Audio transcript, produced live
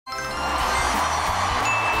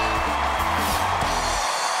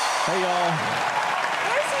y'all.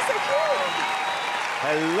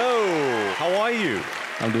 Hello. How are you?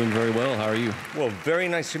 I'm doing very well. How are you? Well, very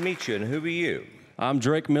nice to meet you. And who are you? I'm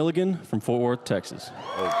Drake Milligan from Fort Worth, Texas.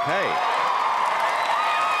 Okay.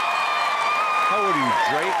 How old are you,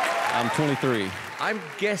 Drake? I'm 23. I'm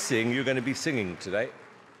guessing you're going to be singing today.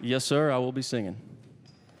 Yes, sir, I will be singing.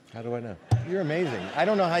 How do I know? You're amazing. I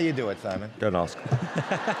don't know how you do it, Simon. Don't ask.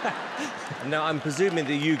 Now, I'm presuming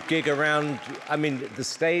that you gig around, I mean, the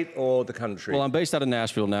state or the country? Well, I'm based out of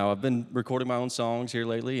Nashville now. I've been recording my own songs here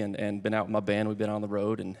lately and been out with my band. We've been on the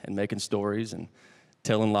road and making stories and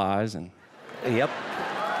telling lies. And Yep.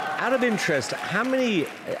 Out of interest, how many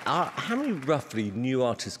roughly new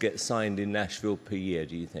artists get signed in Nashville per year,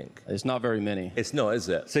 do you think? It's not very many. It's not, is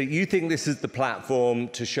it? So you think this is the platform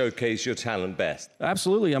to showcase your talent best?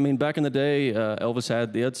 Absolutely. I mean, back in the day, Elvis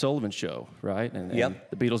had the Ed Sullivan Show, right? And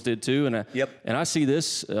Yep. the Beatles did too. And Yep. And I see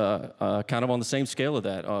this kind of on the same scale of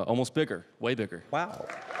that, almost bigger, way bigger. Wow.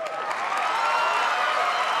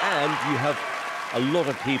 And you have a lot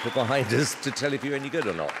of people behind us to tell if you're any good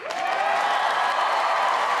or not.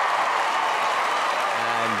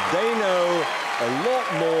 They know a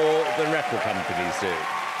lot more than record companies do.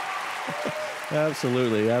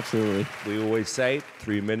 Absolutely, absolutely. We always say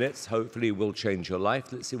 3 minutes, hopefully will change your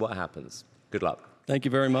life. Let's see what happens. Good luck. Thank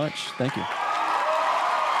you very much. Thank you.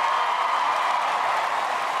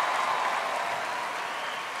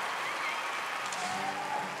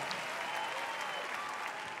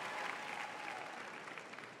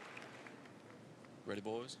 Ready,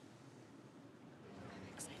 boys?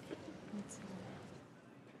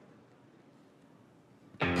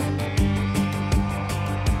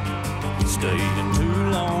 Staying too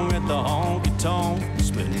long at the honky-tonk,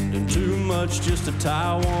 spending too much just to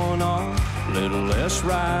tie one on. Little less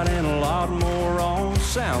right and a lot more on.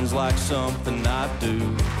 Sounds like something I do.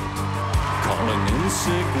 Calling in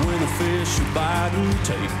sick when the fish are biting,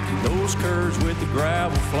 taking those curves with the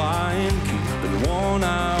gravel flying, keeping one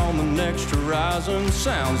eye on the next horizon.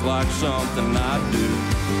 Sounds like something I do.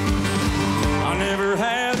 I never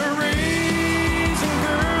had a reason,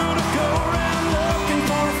 girl, to go around looking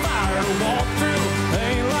for a fire to walk through.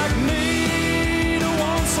 Ain't like me to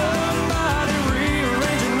want somebody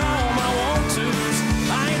rearranging all my want-tos.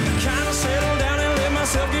 I ain't the kind to settle down and let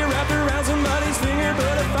myself get wrapped around somebody's finger,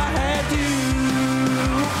 but if I had you,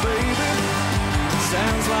 baby,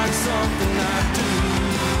 sounds like something I do.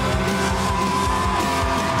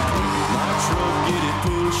 My truck, get it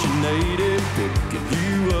pushing 80, picking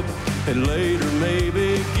you up, and later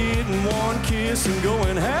maybe getting one kiss and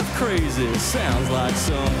going half crazy. Sounds like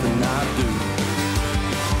something I do.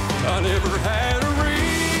 I never had a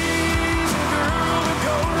reason, girl, to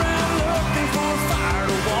go around looking for a fire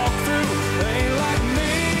to walk through. Ain't like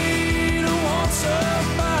me to want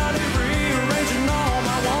somebody rearranging all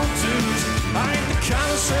my want-tos. I ain't the kind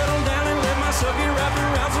to settle down and let myself get wrapped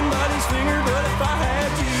around somebody's finger, but if I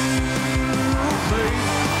had you,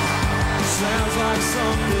 baby, sounds like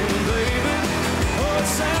something, baby. Oh, it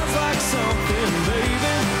sounds like something,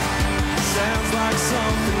 baby. Sounds like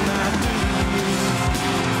something I do.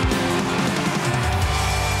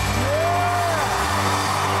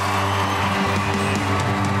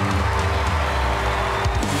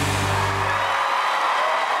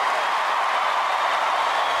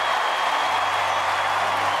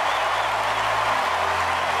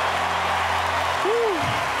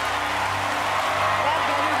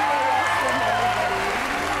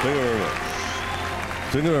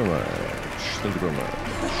 Thank you very much. Thank you very much.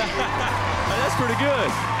 That's pretty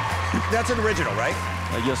good. That's an original, right?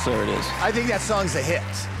 Yes, sir, it is. I think that song's a hit.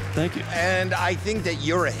 Thank you. And I think that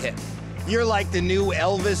you're a hit. You're like the new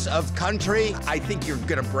Elvis of country. I think you're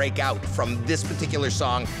gonna break out from this particular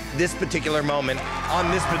song, this particular moment,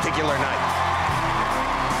 on this particular night.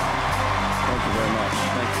 Thank you very much.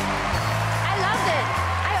 Thank you. I loved it.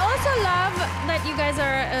 I also love that you guys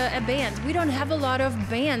are a band. We don't have a lot of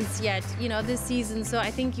bands yet, you know, this season, so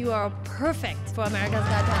I think you are perfect for America's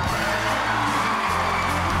Got Talent.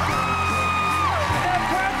 The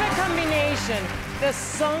perfect combination. The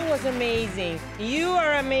song was amazing. You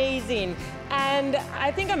are amazing. And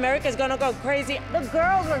I think America's gonna go crazy. The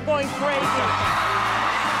girls are going crazy.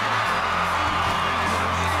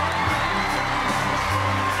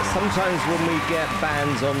 Sometimes when we get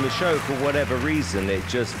bands on the show, for whatever reason, it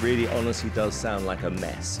just really honestly does sound like a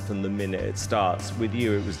mess from the minute it starts. With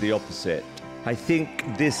you, it was the opposite. I think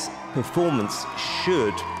this performance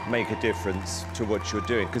should make a difference to what you're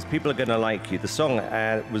doing, because people are going to like you. The song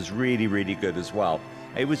was really, really good as well.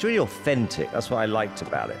 It was really authentic. That's what I liked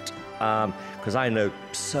about it. because I know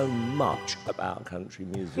so much about country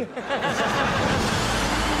music.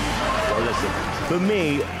 Well, listen, for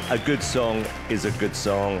me, a good song is a good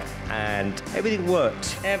song, and everything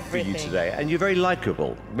works for you today. And you're very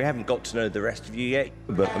likable. We haven't got to know the rest of you yet,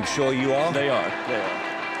 but I'm sure you are. They are.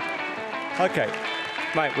 Okay,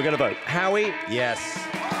 right, we're going to vote. Howie? Yes. It's a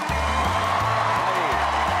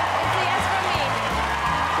yes from me.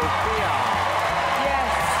 Sofia?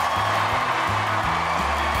 Yes.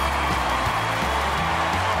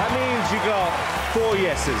 That means you got 4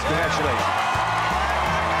 yeses. Congratulations.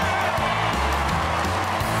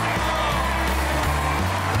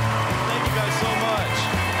 Thank you guys so much.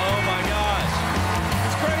 Oh my gosh.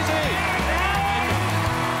 It's crazy.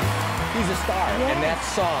 He's a star, and that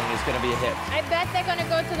song is going to be a hit. I bet they're gonna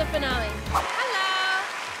go to the finale. Hello.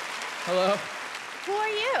 Hello, Who are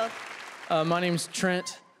you? my name's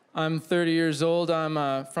Trent. I'm 30 years old.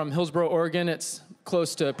 I'm from Hillsboro, Oregon. It's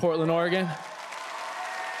close to Portland, Oregon.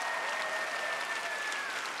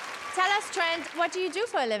 Tell us, Trent, what do you do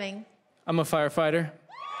for a living? I'm a firefighter.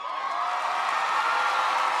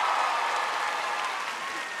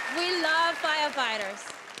 We love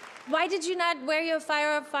firefighters. Why did you not wear your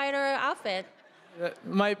firefighter outfit?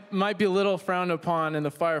 Might be a little frowned upon in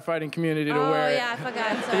the firefighting community to Oh, wear it. yeah, I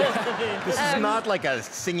forgot. Sorry. This is not like a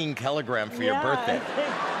singing telegram for your birthday.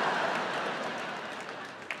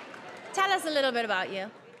 Tell us a little bit about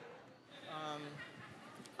you.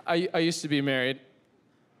 I used to be married.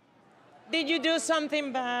 Did you do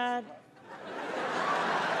something bad?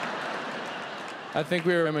 I think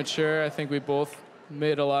we were immature. I think we both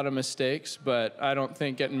made a lot of mistakes, but I don't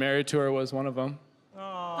think getting married to her was one of them.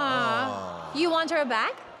 You want her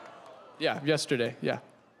back? Yeah, yesterday, yeah.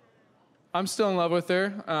 I'm still in love with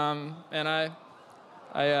her, and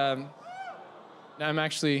I'm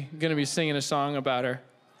actually gonna be singing a song about her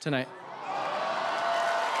tonight.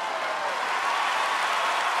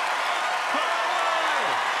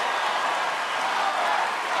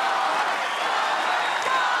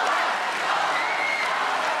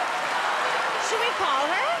 Should we call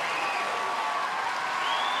her?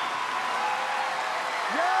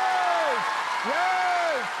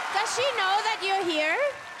 Does she know that you're here?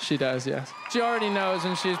 She does, yes. She already knows,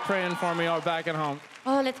 and she's praying for me all back at home.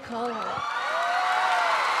 Oh, let's call her.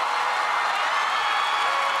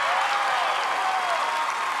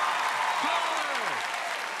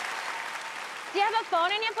 Do you have a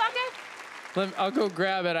phone in your pocket? I'll go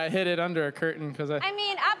grab it. I hid it under a curtain because I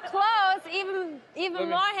mean, up close, even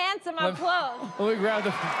more handsome up close. Let me grab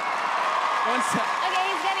the. One sec. Okay,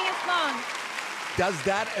 he's getting his phone. Does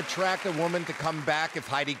that attract a woman to come back if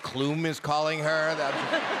Heidi Klum is calling her?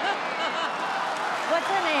 What's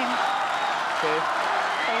her name? Faith.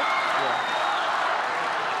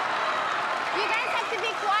 You guys have to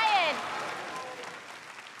be quiet.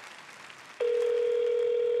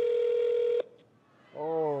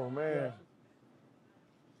 Oh, man.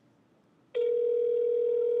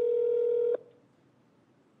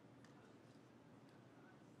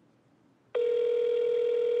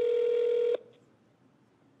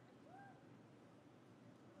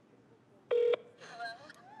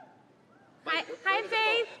 Hi,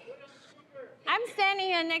 Faith. I'm standing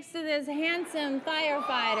here next to this handsome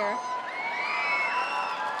firefighter.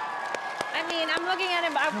 I mean, I'm looking at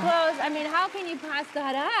him up close. I mean, how can you pass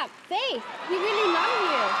that up? Faith, he really loves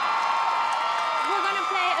you. We're gonna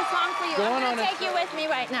play a song for you. I'm gonna take you with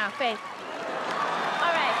me right now, Faith.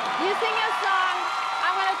 All right, you sing your song.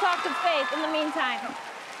 I'm gonna talk to Faith in the meantime.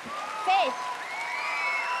 Faith,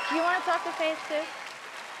 you wanna talk to Faith too?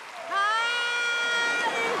 Hi!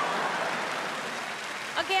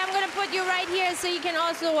 Okay, I'm gonna put you right here so you can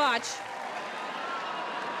also watch.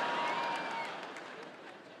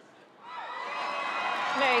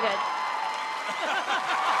 Very good.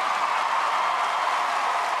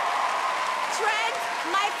 Trent,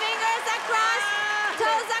 my fingers are crossed,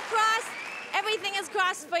 toes are crossed, everything is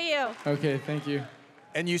crossed for you. Okay, thank you.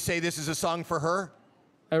 And you say this is a song for her?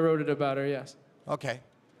 I wrote it about her, yes. Okay.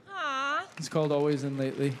 Aw. It's called Always and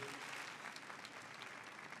Lately.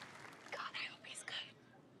 God, I hope he's good.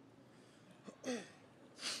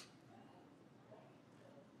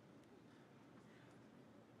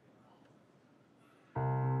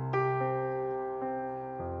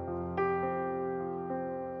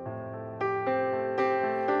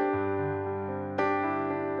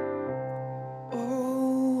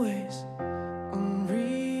 Always on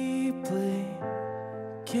replay,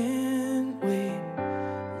 can't wait,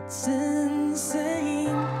 it's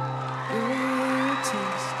insane.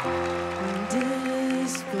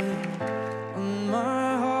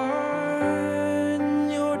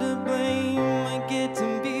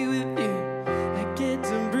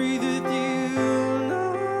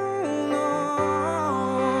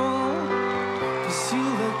 'cause you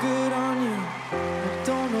look good on you. I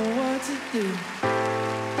don't know what to do.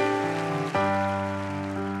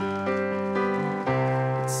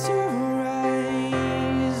 It's your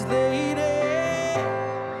eyes, lady,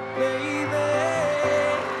 baby,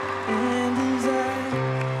 and as I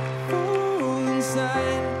fall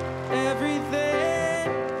inside, everything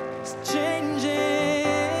is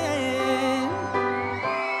changing.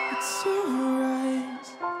 It's your eyes,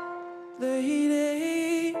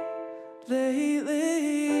 lady,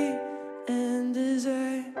 lately, and as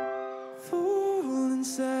I fall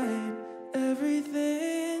inside,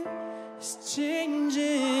 everything is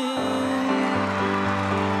changing.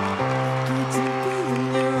 I get to be in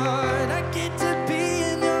your heart, I get to be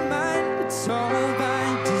in your mind. It's all by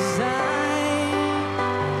design.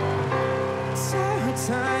 It's our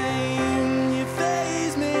time, you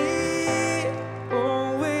faze me,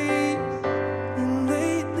 always and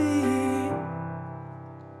lately.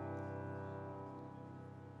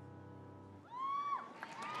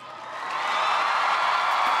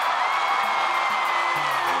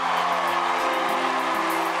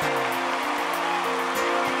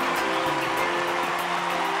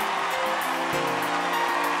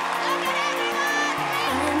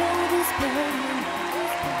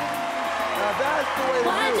 Now that's the way to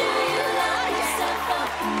Why do do it. you lock yourself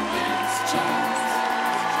up in these chains?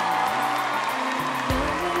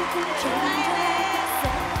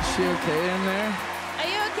 Is she okay in there? Are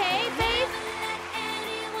you okay, Faith? Let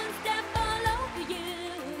anyone step all over you.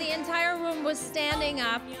 The entire room was standing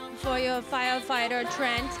up for your firefighter,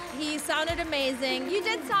 Trent. He sounded amazing. You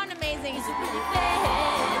did sound amazing. Is it really fair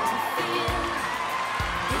to feel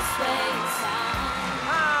this way sound?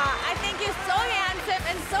 I think you're so handsome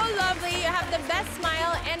and so lovely. You have the best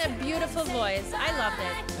smile and a beautiful voice. I loved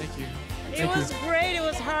it. Thank you. It was great. It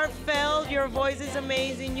was heartfelt. Your voice is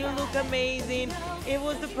amazing. You look amazing. It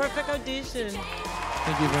was the perfect audition.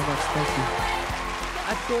 Thank you very much. Thank you.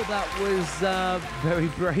 I thought that was very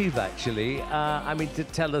brave, actually. I mean, to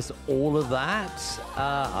tell us all of that,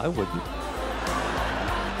 I wouldn't.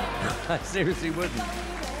 I seriously wouldn't.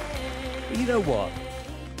 But you know what?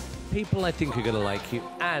 People, I think, are going to like you,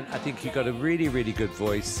 and I think you've got a really, really good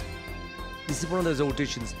voice. This is one of those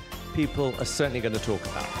auditions people are certainly going to talk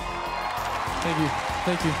about. Thank you.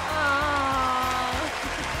 Thank you.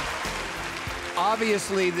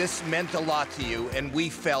 Obviously, this meant a lot to you, and we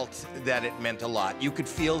felt that it meant a lot. You could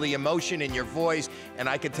feel the emotion in your voice, and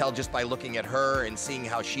I could tell just by looking at her and seeing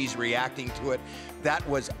how she's reacting to it. That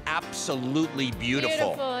was absolutely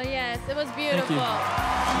beautiful. Beautiful, yes. It was beautiful. you.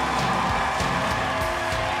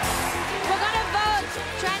 We're gonna vote.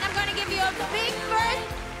 Trent, I'm gonna give you a big first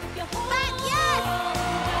fat yes!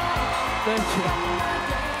 Thank you.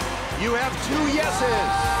 You have 2 yeses.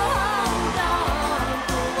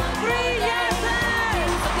 3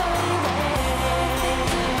 yeses!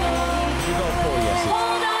 You got 4 yeses.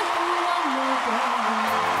 Hold on for one more day.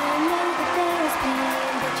 I know that there is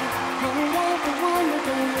pain, but you hold on for one more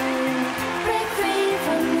day. Break free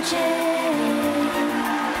from the chains.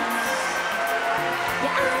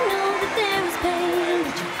 Yeah, I know that there is pain,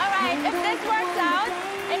 but you All right, if this works out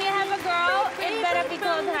and you have a girl, it better be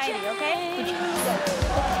called Heidi, okay?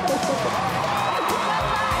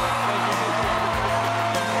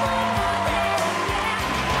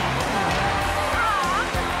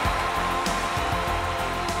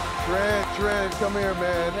 Trent, come here,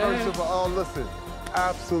 man. First of all, listen,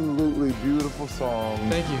 absolutely beautiful song.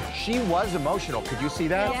 Thank you. She was emotional. Could you see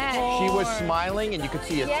that? Yes. She was smiling, and you could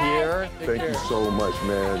see a tear. Thank you so much,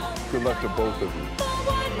 man. Good luck to both of you.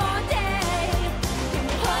 for one more day.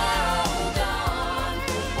 Hold on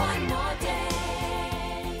for one more day.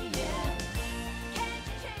 Yeah. Can't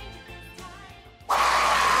you change this time?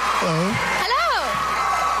 Hello. Hello!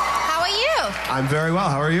 How are you? I'm very well.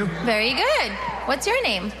 How are you? Very good. What's your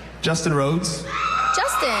name? Justin Rhodes.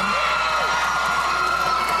 Justin.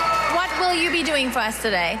 What will you be doing for us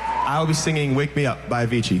today? I will be singing Wake Me Up by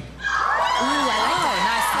Avicii. Ooh, I like that.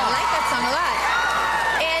 Nice. I like that song a lot.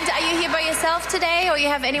 And are you here by yourself today, or you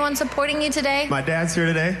have anyone supporting you today? My dad's here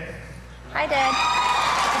today. Hi, Dad.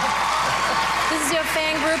 This is your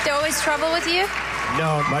fan group. They always trouble with you?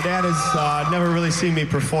 No, my dad has never really seen me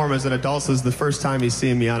perform as an adult. This is the first time he's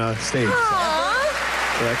seeing me on a stage. Aww.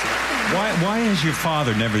 So that's- Why has your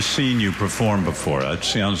father never seen you perform before? That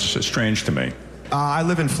sounds strange to me. I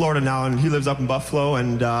live in Florida now, and he lives up in Buffalo,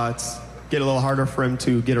 and it's getting a little harder for him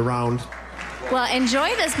to get around. Well,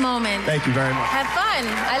 enjoy this moment. Thank you very much. Have fun.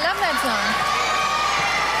 I love that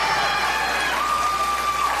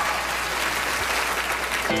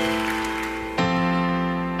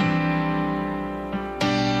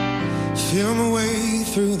Feel my way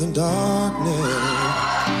through the darkness.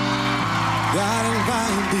 Got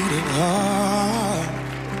beating hard.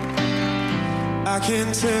 I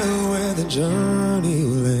can't tell where the journey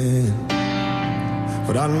will end,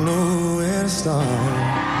 but I know where to start.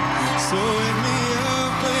 So wake me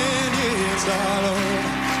up when it's all over,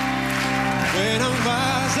 when I'm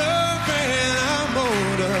wiser and I'm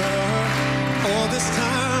older. All this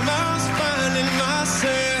time I was finding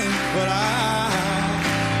myself, but I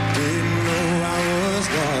didn't know I was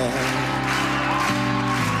lost.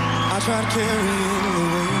 I tried carrying the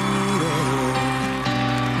weight of the world,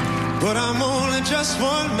 but I'm only just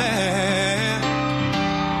one man.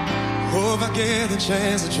 Hope I get the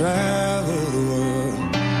chance to travel the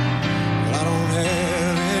world, but I don't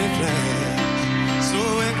have any plans. So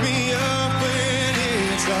wake me up when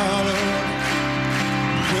it's all over,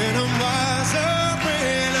 when I'm wiser,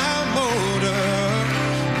 when I'm older.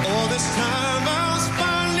 All this time I was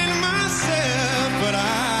finding myself, but I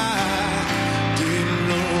didn't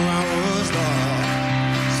know I was lost.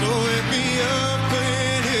 So wake me up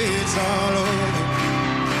when it's all over,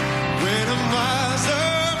 when I'm wiser,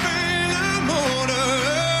 when I'm older.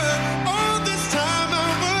 All this time I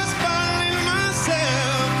was finding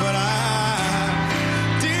myself, but I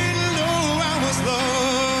didn't know I was lost.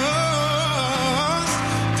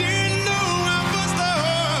 Didn't know I was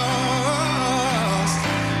lost.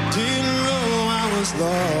 Didn't know I was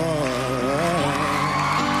lost.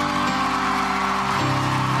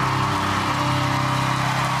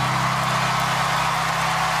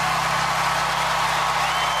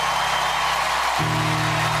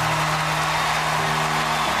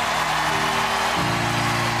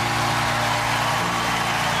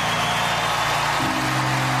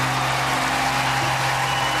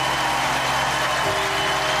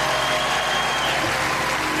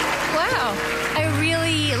 Wow. I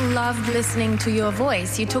really loved listening to your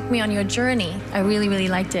voice. You took me on your journey. I really, really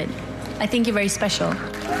liked it. I think you're very special.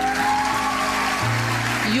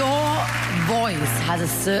 Your voice has a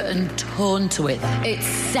certain tone to it. It's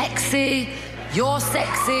sexy, you're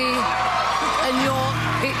sexy, and you're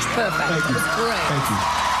pitch perfect. Thank you. It's great. Thank you.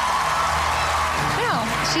 Wow.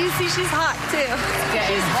 She's hot, too.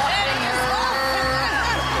 She's hotting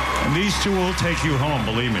her. And these two will take you home,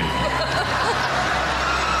 believe me.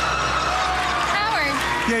 Howard.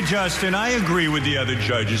 Yeah, Justin, I agree with the other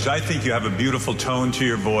judges. I think you have a beautiful tone to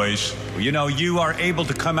your voice. You know, you are able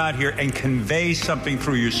to come out here and convey something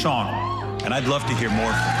through your song. And I'd love to hear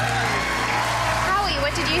more from you. Howie,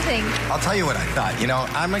 what did you think? I'll tell you what I thought. You know,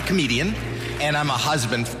 I'm a comedian and I'm a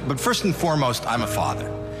husband, but first and foremost, I'm a father.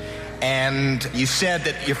 And you said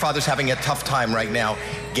that your father's having a tough time right now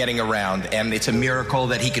getting around, and it's a miracle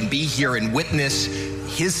that he can be here and witness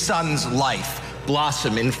his son's life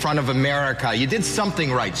blossom in front of America. You did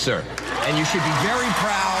something right, sir, and you should be very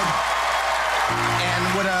proud. And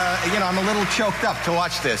you know, I'm a little choked up to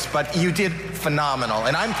watch this, but you did phenomenal,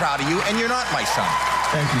 and I'm proud of you, and you're not my son.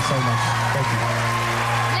 Thank you so much. Thank you.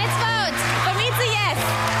 Let's vote. For me, it's a yes.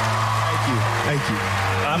 Thank you. Thank you.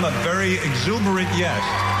 I'm a very exuberant yes.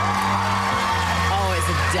 Oh, it's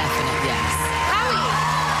a definite yes. Howie.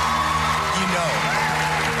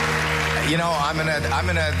 You know, I'm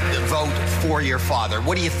gonna vote for your father.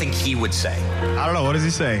 What do you think he would say? I don't know. What does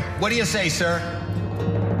he say? What do you say, sir?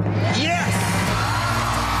 Yes!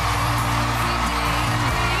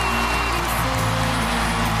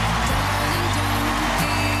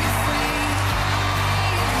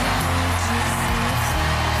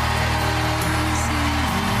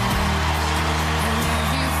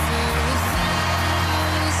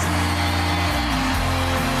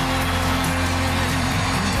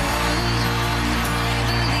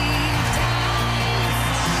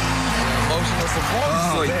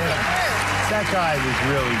 That guy was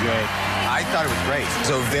really good. I thought it was great.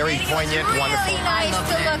 So very poignant, wonderful. Really nice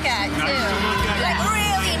to look at, too. Like,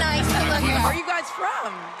 really nice to look at. Where are you guys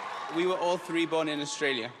from? We were all three born in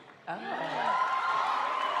Australia. The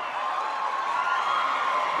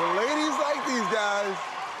ladies like these guys.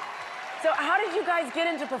 So how did you guys get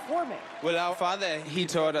into performing? Well, our father, he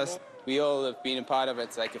taught us. We all have been a part of it.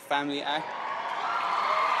 It's like a family act.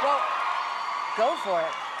 Well, go for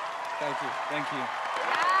it. Thank you. Thank you.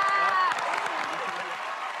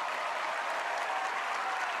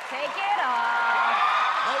 Take it off.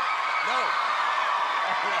 No.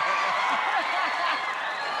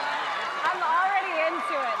 I'm already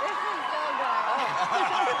into it. This is so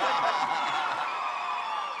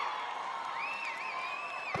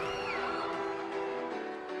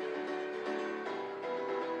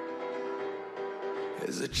good.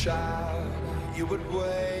 As a child, you would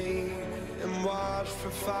wait and watch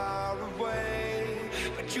from far away,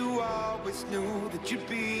 but you always knew that you'd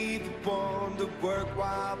be the one to work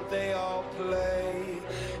while they all play.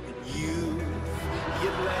 And you'd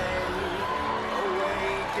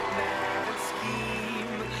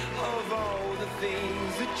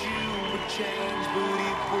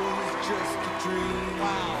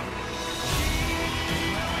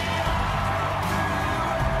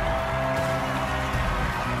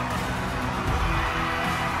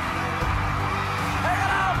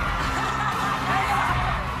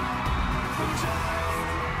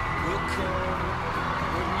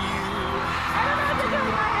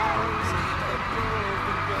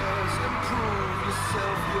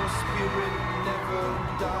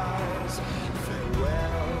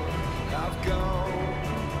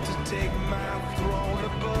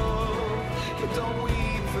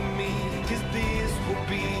 'cause this will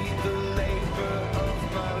be the labor of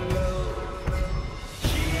my love.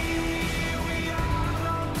 Here we are,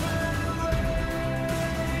 don't turn away now.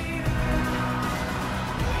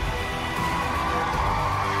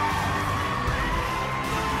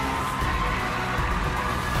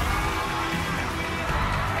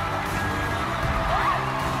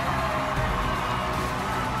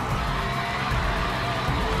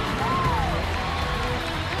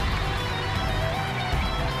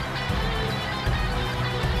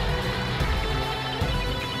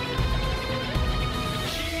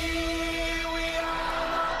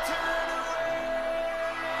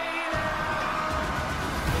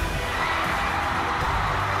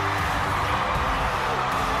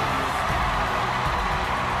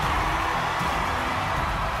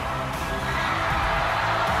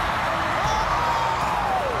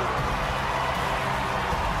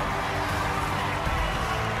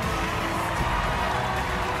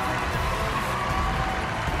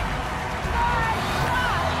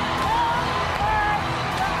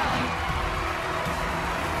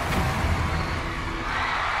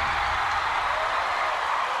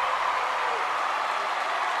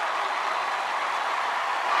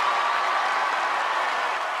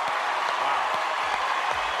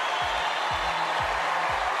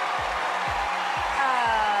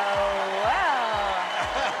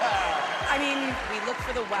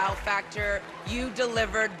 For the wow factor, you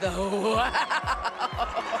delivered the wow.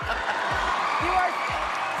 You are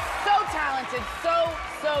so talented, so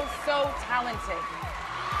talented.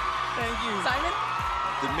 Thank you. Simon?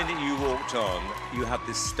 The minute you walked on, you have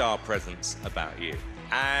this star presence about you.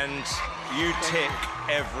 And you tick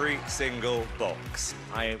every single box.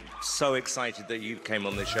 I am so excited that you came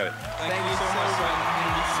on this show. Thank you so much, man.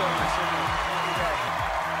 Thank you so much.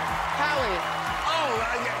 Howie.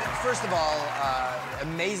 First of all,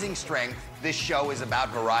 amazing strength. This show is about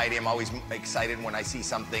variety. I'm always excited when I see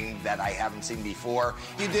something that I haven't seen before.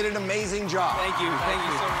 You did an amazing job. Thank you. Thank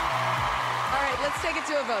you so much. All right, let's take it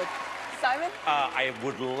to a vote. Simon? I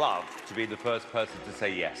would love to be the first person to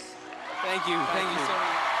say yes. Thank you. Thank you so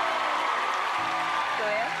much.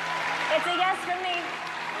 Julia? It's a yes from me.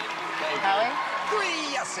 Howie?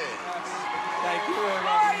 3 yeses. Thank you very 4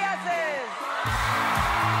 much. yeses.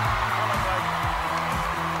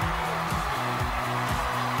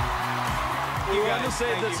 You I want to guys, say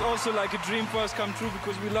thank that's you. also like a dream for us come true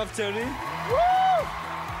because we love Terry. Woo!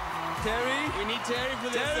 Terry? We need Terry for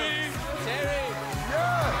this. Terry! Terry!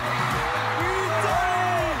 Yeah! We need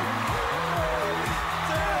Terry!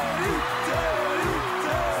 Terry! Terry!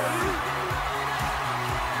 Terry!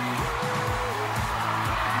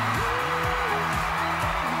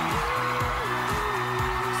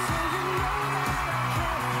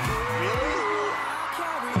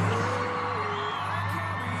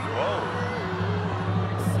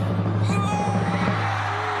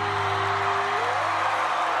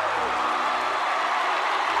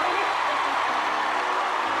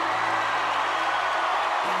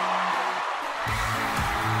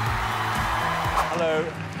 Hello.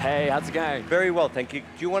 Hey, how's it going? Very well, thank you. Do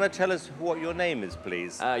you want to tell us what your name is,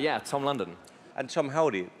 please? Yeah, Tom London. And Tom, how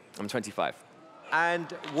old are you? I'm 25.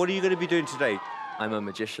 And what are you going to be doing today? I'm a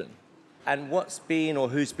magician. And what's been or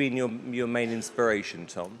who's been your main inspiration,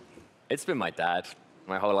 Tom? It's been my dad.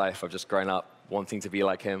 My whole life, I've just grown up wanting to be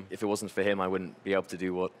like him. If it wasn't for him, I wouldn't be able to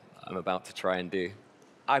do what I'm about to try and do.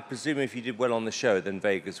 I presume if you did well on the show, then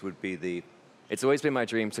Vegas would be the... It's always been my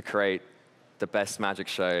dream to create the best magic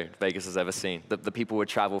show Vegas has ever seen, that the people would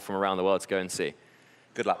travel from around the world to go and see.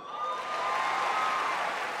 Good luck.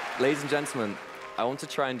 Ladies and gentlemen, I want to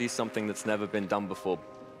try and do something that's never been done before.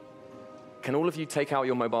 Can all of you take out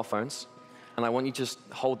your mobile phones? And I want you to just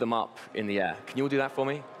hold them up in the air. Can you all do that for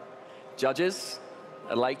me? Judges,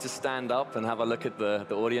 I'd like to stand up and have a look at the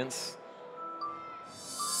audience.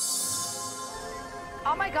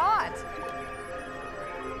 Oh my God.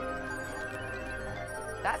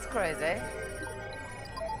 That's crazy.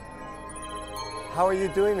 How are you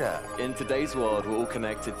doing that? In today's world, we're all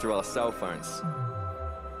connected through our cell phones.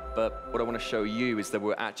 But what I want to show you is that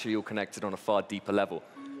we're actually all connected on a far deeper level.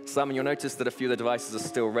 Simon, you'll notice that a few of the devices are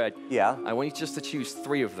still red. Yeah. I want you just to choose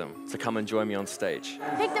 3 of them to come and join me on stage.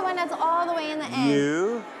 Pick the one that's all the way in the end.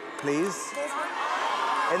 You, please.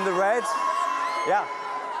 In the red. Yeah.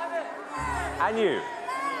 And you.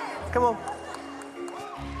 Come on.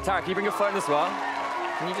 Tara, can you bring your phone as well?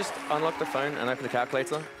 Can you just unlock the phone and open the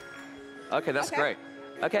calculator? Okay, that's great.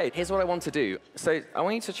 Okay, here's what I want to do. So I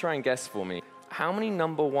want you to try and guess for me. How many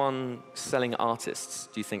 #1 selling artists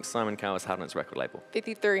do you think Simon Cowell has had on his record label?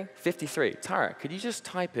 53. 53. Tara, could you just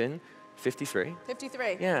type in 53.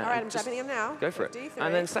 53. Yeah. All right, I'm just typing him now. Go for 53. it.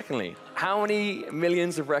 And then secondly, how many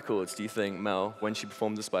millions of records do you think Mel, when she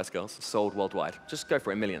performed the Spice Girls, sold worldwide? Just go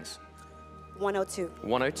for it, millions. 102.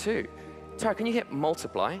 102. Tara, can you hit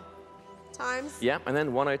multiply? Times? Yeah, and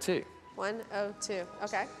then 102. 102.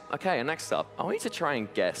 Okay. Okay, and next up, I want you to try and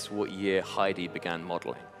guess what year Heidi began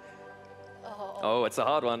modeling. Oh, it's a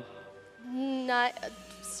hard one.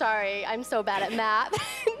 Sorry, I'm so bad at math.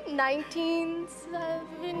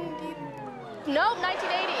 1970. Nope,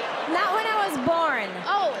 1980. Not when I was born.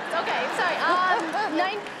 Oh, okay, sorry.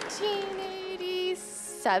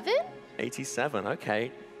 1987? 87,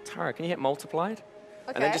 okay. Tara, can you hit multiplied?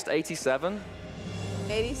 Okay. And then just 87.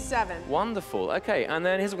 87. Wonderful, okay, and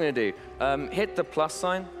then here's what we're gonna do. Hit the plus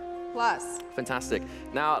sign. Plus. Fantastic.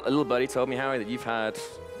 Now, a little birdie told me, Howie, that you've had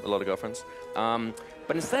a lot of girlfriends.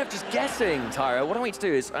 But instead of just guessing, Tyra, what I want you to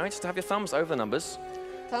do is I want you to have your thumbs over the numbers.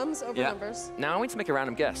 Thumbs over numbers. Now I want you to make a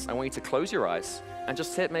random guess. I want you to close your eyes and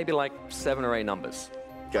just hit maybe like 7 or 8 numbers.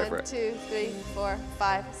 Go for it. 1, 2, 3, 4,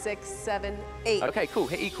 5, 6, 7, 8. Okay, cool.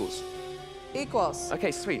 Hit equals. Equals.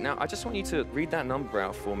 Okay, sweet. Now I just want you to read that number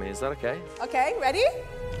out for me. Is that okay? Okay, ready?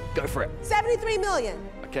 Go for it. 73 million.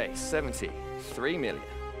 Okay, 73 million.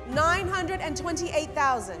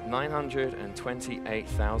 928,000.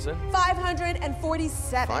 928,000.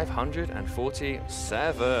 547.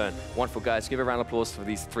 547. Wonderful, guys. Give a round of applause for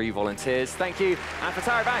these 3 volunteers. Thank you. And for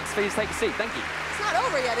Tyra Banks, please take a seat. Thank you. It's not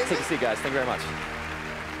over yet, is Take a it? seat, guys. Thank you very much.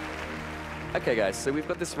 Okay, guys, so we've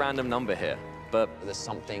got this random number here, but there's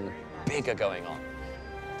something bigger going on.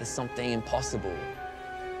 There's something impossible.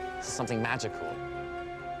 There's something magical.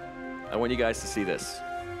 I want you guys to see this.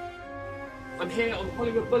 I'm here on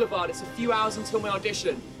Hollywood Boulevard. It's a few hours until my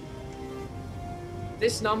audition.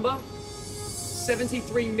 This number,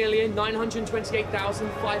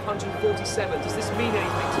 73,928,547. Does this mean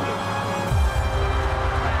anything to you?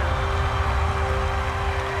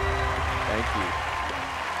 Thank you.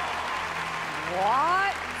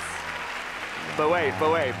 What? But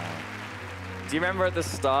wait. Do you remember at the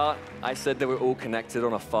start, I said that we're all connected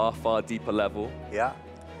on a far, far deeper level? Yeah.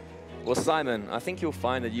 Well, Simon, I think you'll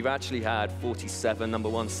find that you've actually had 47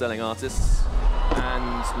 #1 selling artists.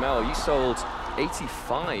 And Mel, you sold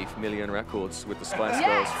 85 million records with the Spice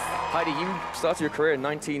Girls. Heidi, you started your career in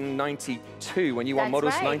 1992 when you won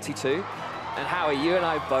Models 92. And Howie, you and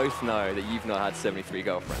I both know that you've not had 73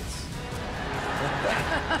 girlfriends.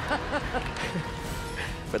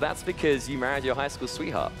 But that's because you married your high school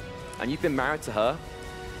sweetheart. And you've been married to her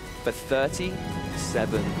for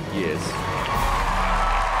 37 years.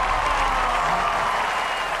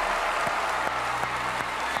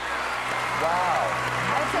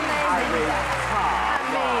 That's amazing.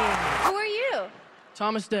 Who are you?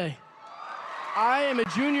 Thomas Day. I am a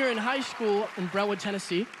junior in high school in Brentwood,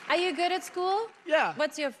 Tennessee. Are you good at school? Yeah.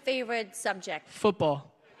 What's your favorite subject? Football.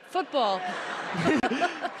 Football.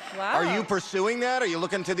 Wow. Are you pursuing that? Are you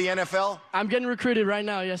looking to the NFL? I'm getting recruited right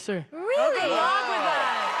now, yes, sir. Really? Good luck with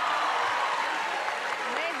that.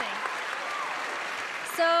 Amazing.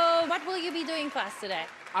 So, what will you be doing class today?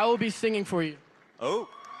 I will be singing for you. Oh.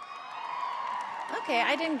 Okay,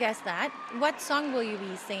 I didn't guess that. What song will you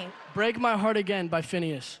be singing? Break My Heart Again by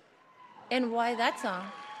Phineas. And why that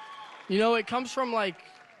song? You know, it comes from like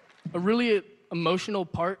a really emotional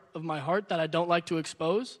part of my heart that I don't like to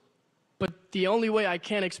expose. But the only way I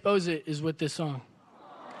can expose it is with this song.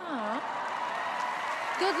 Aw.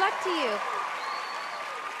 Good luck to you.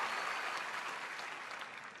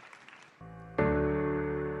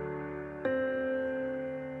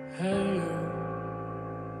 Hey,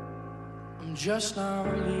 I'm just now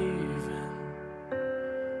leaving.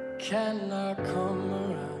 Can I come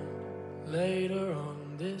around later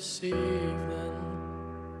on this evening?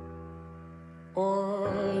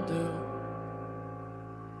 Or do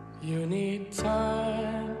you need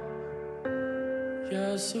time?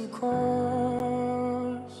 Yes, of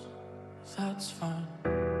course, that's fine.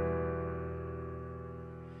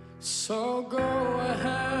 So go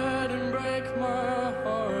ahead and break my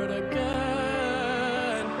heart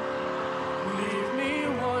again. Leave me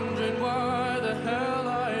wondering why the hell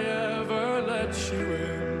I ever let you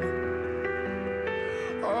in.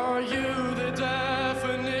 Are you the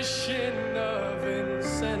definition of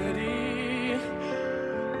insanity?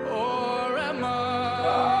 Or am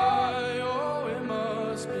I, oh, it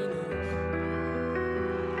must be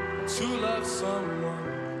nice to love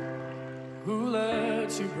someone who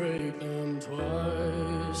lets you break them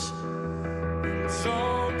twice.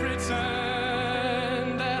 Don't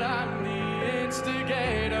pretend that I'm the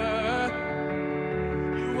instigator.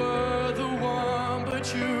 You were the one,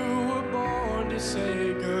 but you were born to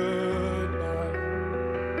say goodbye.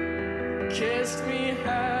 Kissed me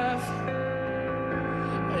half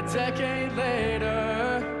A decade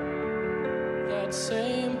later, that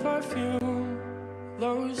same perfume,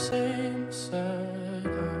 those same sad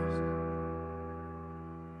eyes.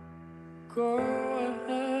 Go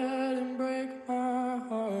ahead and break my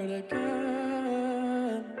heart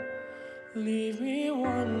again. Leave me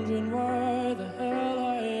wondering why the hell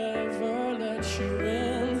I ever let you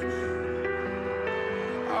in.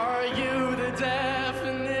 Are you the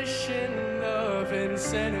definition of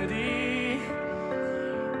insanity?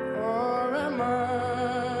 Or am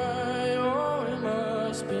I, oh it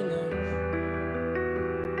must be nice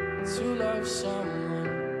to love someone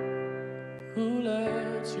who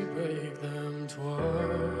lets you break them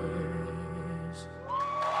twice.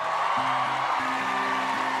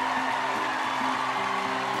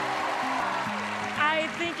 I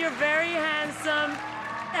think you're very handsome,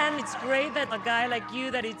 and it's great that a guy like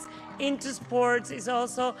you that is into sports is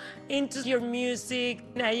also into your music.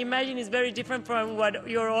 I imagine it's very different from what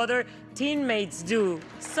your other teammates do.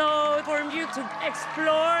 So for you to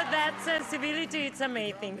explore that sensibility, it's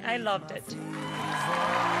amazing. I loved it.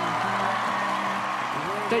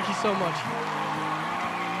 Thank you so much.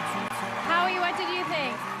 Howie, what did you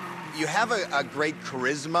think? You have a great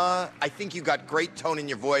charisma. I think you got great tone in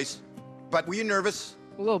your voice. But were you nervous?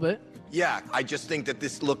 A little bit. Yeah, I just think that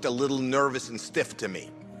this looked a little nervous and stiff to me.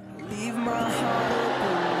 Leave my heart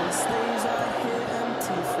open, the stays out here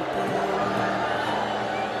empty for days.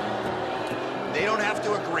 They don't have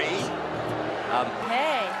to agree.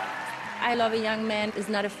 Hey, I love a young man is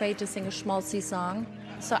not afraid to sing a schmaltzy song.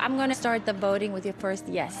 So I'm gonna start the voting with your first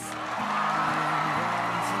yes.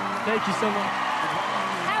 Thank you so much.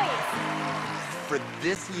 Howie. For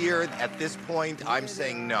this year, at this point, I'm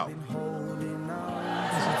saying no.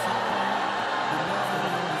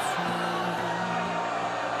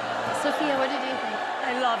 Sofia, what did you think?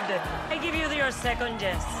 I loved it. I give you your second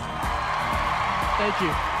yes. Thank you.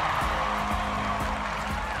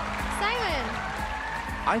 Simon.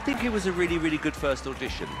 I think it was a really, really good first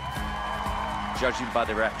audition. Judging by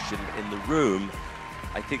the reaction in the room,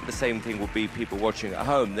 I think the same thing will be people watching at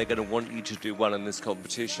home. They're going to want you to do well in this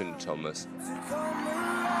competition, Thomas.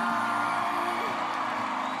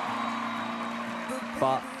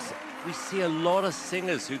 But we see a lot of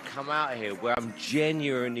singers who come out here where I'm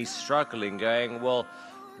genuinely struggling, going, well,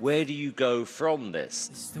 where do you go from this?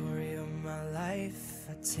 The story of my life,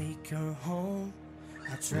 I take her home.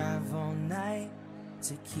 I drive all night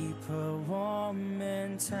to keep her warm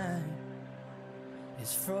and time.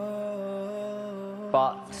 It's frozen.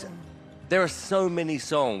 But there are so many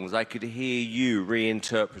songs I could hear you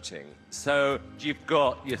reinterpreting. So you've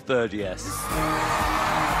got your third yes.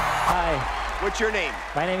 Hi. What's your name?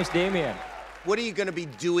 My name is Demian. What are you going to be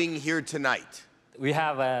doing here tonight? We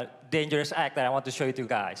have a dangerous act that I want to show you to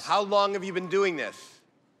guys. How long have you been doing this?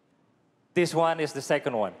 This one is the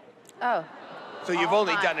second one. Oh. So you've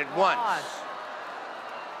only done it once.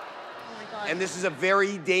 And this is a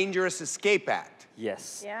very dangerous escape act.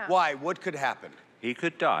 Yes. Yeah. Why? What could happen? He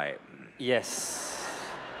could die. Yes.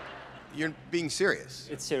 You're being serious.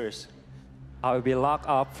 It's serious. I will be locked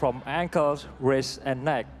up from ankles, wrists, and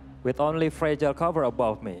neck with only fragile cover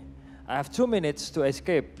above me. I have 2 minutes to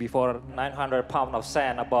escape before 900 pounds of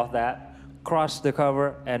sand above that crushed the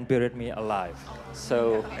cover and buried me alive.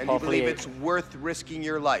 So And you hopefully, believe it's worth risking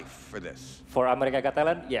your life for this? for America Got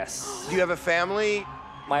Talent, yes. Do you have a family?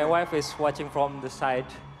 My wife is watching from the side,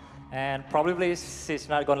 and probably she's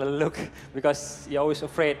not gonna look because you're always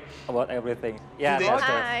afraid about everything. Yeah, Do they- that's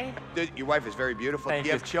her. Hi. Your wife is very beautiful. Thank Do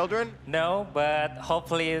you you. have children? No, but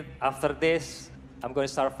hopefully after this, I'm going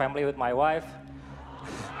to start a family with my wife.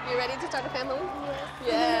 You ready to start a family?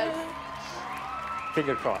 Yes.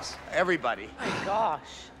 Finger crossed. Everybody. Oh my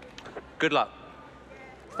gosh. Good luck.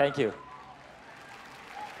 Thank you.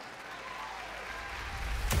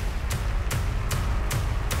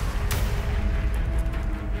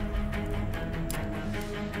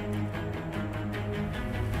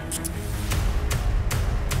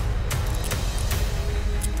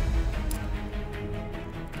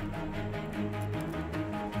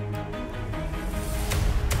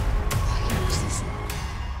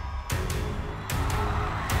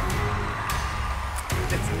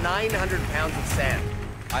 It's 900 pounds of sand.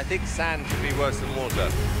 I think sand could be worse than water.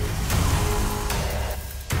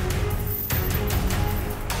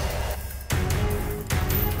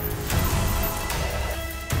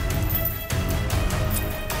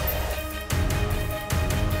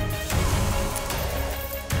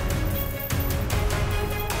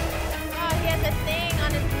 Oh, he has a thing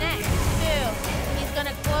on his neck, too. He's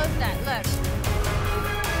gonna close that, look.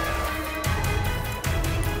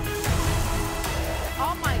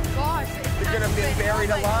 Oh my gosh. They're gonna be buried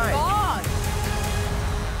alive. Oh my gosh.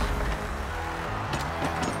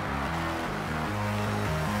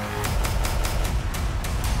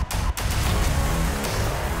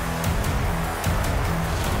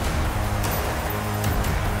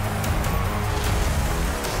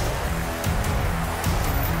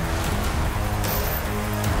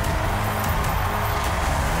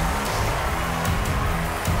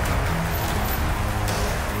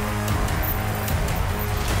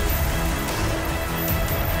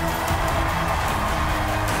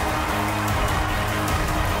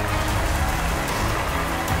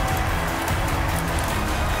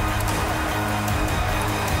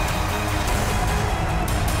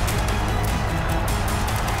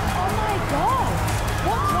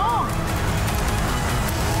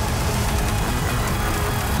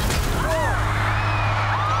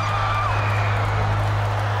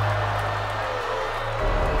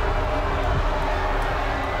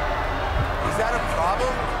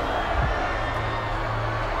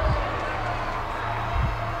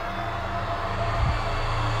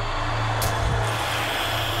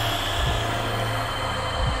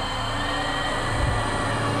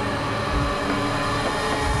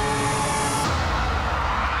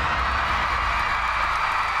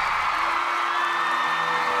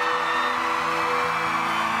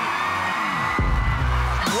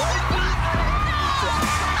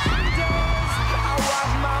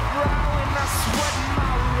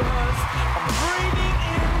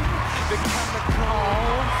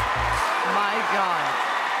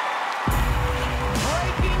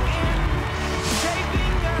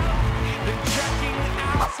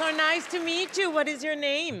 So nice to meet you. What is your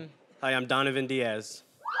name? Hi, I'm Donovyn Diaz.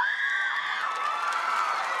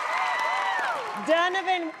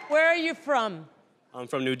 Donovan, where are you from? I'm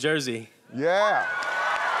from New Jersey. Yeah.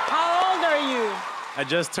 How old are you? I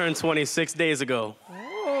just turned 26 days ago.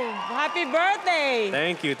 Oh, happy birthday.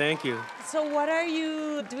 Thank you, thank you. So what are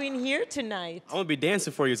you doing here tonight? I'm gonna be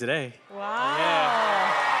dancing for you today. Wow. Yeah.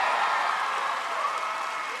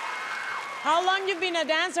 How long you been a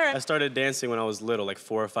dancer? I started dancing when I was little, like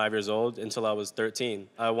 4 or 5 years old, until I was 13.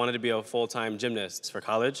 I wanted to be a full-time gymnast for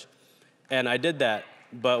college, and I did that.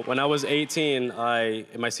 But when I was 18,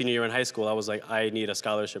 in my senior year in high school, I was like, I need a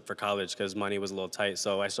scholarship for college because money was a little tight.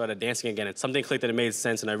 So I started dancing again, and something clicked that it made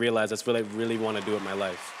sense, and I realized that's what I really want to do with my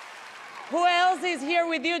life. Who else is here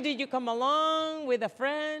with you? Did you come along with a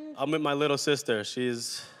friend? I'm with my little sister.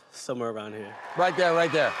 She's somewhere around here. Right there,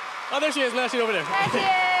 right there. Oh, there she is. No, she's over there. There she is.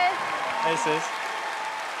 Hey, sis.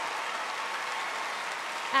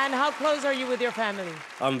 And how close are you with your family?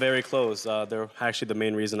 I'm very close. They're actually the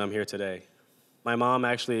main reason I'm here today. My mom,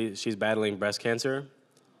 actually, she's battling breast cancer.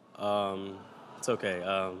 It's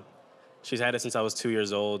okay. She's had it since I was 2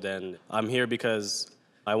 years old, and I'm here because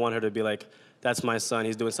I want her to be like, that's my son,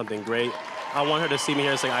 he's doing something great. I want her to see me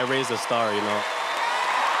here and say, I raised a star, you know?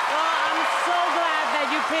 Well, I'm so glad that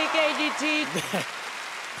you pick AGT.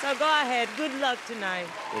 So go ahead, good luck tonight.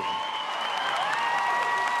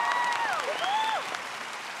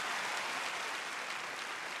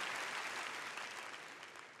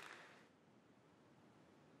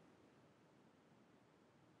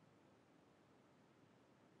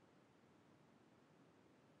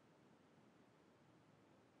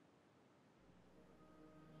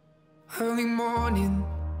 Early morning,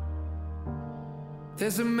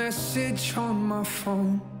 there's a message on my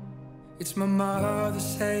phone. It's my mother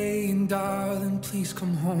saying, darling, please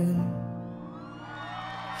come home.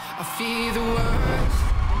 I fear the worst.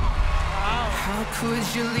 How could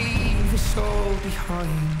you leave us all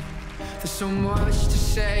behind? There's so much to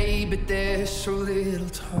say, but there's so little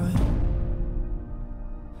time.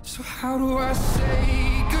 So how do I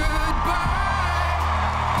say goodbye?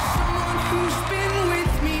 Someone who's been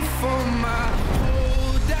with me for my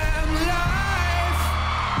whole damn life.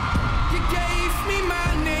 You gave me my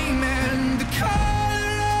name and the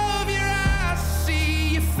color of your eyes. See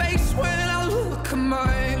your face when I look at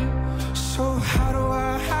mine. So how do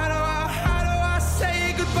I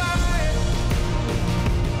say goodbye?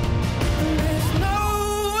 And there's no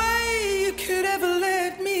way you could ever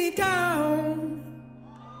let me down.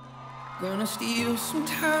 Gonna steal some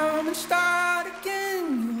time and start again.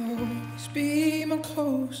 You'll always be my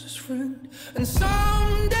closest friend. And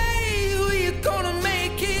someday we're gonna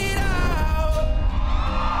make it out.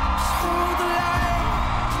 Just hold the light.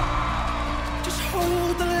 Just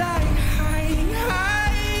hold the light high,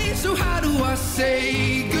 high. So how do I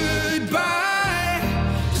say goodbye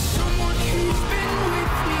to someone who's been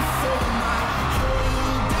with me for my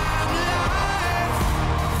whole damn life?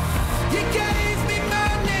 You gave me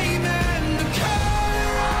my name and the color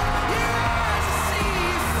of your eyes. I see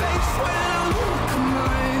your face when I look at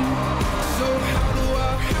mine. So how do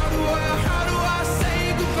I say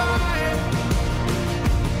goodbye?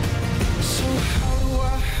 So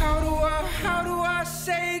how do I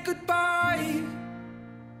say goodbye?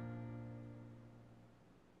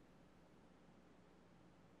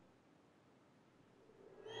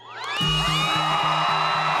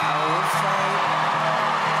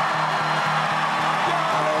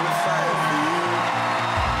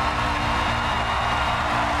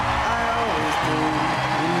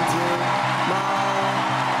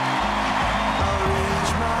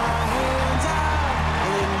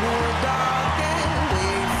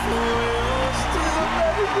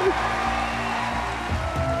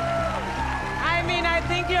 I mean, I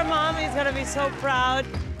think your mom is gonna be so proud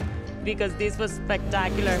because this was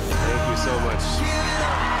spectacular. Thank you so much.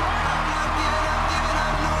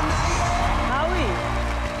 Howie.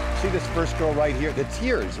 See this first girl right here? The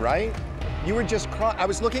tears, right? You were just crying. I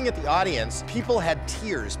was looking at the audience. People had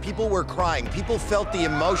tears. People were crying. People felt the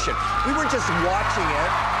emotion. We weren't just watching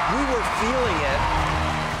it. We were feeling it.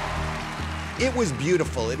 It was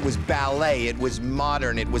beautiful. It was ballet. It was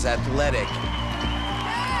modern. It was athletic.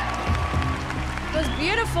 It was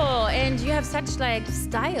beautiful, and you have such like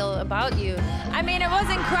style about you. I mean, it was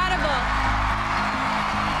incredible.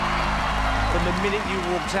 From the minute you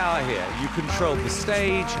walked out here, you controlled the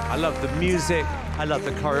stage. I love the music. I love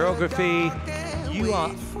the choreography. You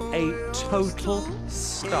are a total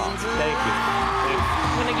star. Thank you.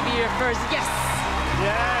 I'm gonna give you your first yes.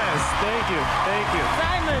 Yes, thank you, thank you.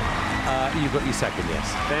 Simon. You got your second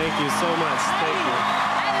yes. Thank you so much, thank you.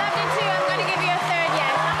 I loved it too. I'm gonna give you a third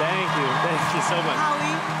yes. Thank you. Thank you so much.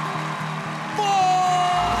 Howie.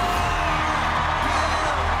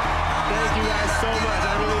 Thank you guys so much.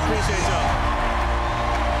 I really appreciate y'all.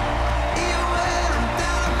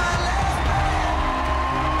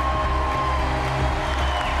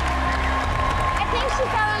 I think she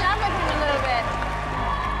fell in love with him a little bit.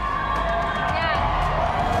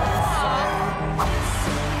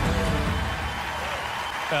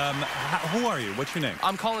 Who are you? What's your name?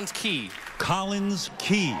 I'm Collins Key. Collins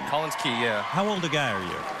Key. Collins Key, yeah. How old a guy are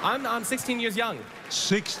you? I'm 16 years young.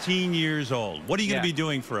 16 years old. What are you going to be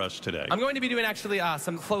doing for us today? I'm going to be doing actually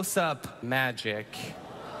some close-up magic.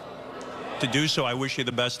 To do so, I wish you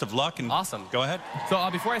the best of luck. And awesome. Go ahead. So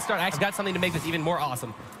before I start, I actually got something to make this even more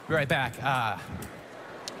awesome. Be right back.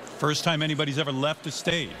 First time anybody's ever left the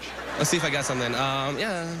stage. Let's see if I got something.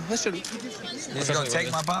 Yeah, let's should. You gonna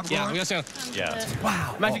take my popcorn? Yeah, we're gonna. Yeah.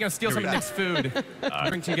 Wow. I'm actually gonna steal Here some we of go. Nick's food.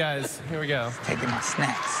 Bring to you guys. Here we go. Taking my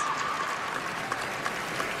snacks.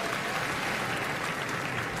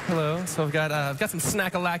 Hello. So I've got some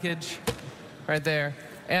snack-a-lackage right there.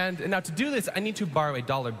 And now to do this, I need to borrow a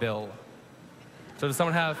 $1 bill. So does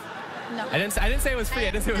someone have? No. I didn't say it was free.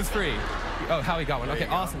 I didn't say it was free. Oh, Howie got one. Okay,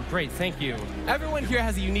 awesome. Great. Thank you. Everyone here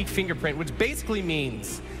has a unique fingerprint, which basically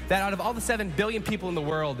means that out of all the 7 billion people in the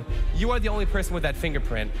world, you are the only person with that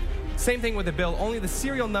fingerprint. Same thing with the bill. Only the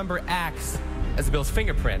serial number acts as the bill's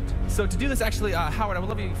fingerprint. So to do this, actually, Howard, I would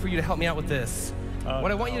love for you to help me out with this.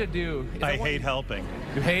 What I want you to do is I hate helping.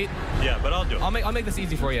 You hate? Yeah, but I'll do it. I'll make this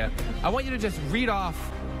easy for you. I want you to just read off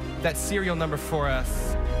that serial number for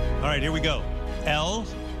us. All right, here we go.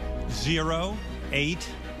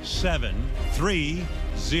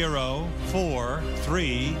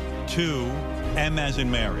 L08730432 M as in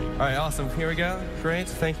Mary. All right, awesome. Here we go. Great,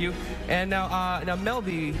 thank you. And now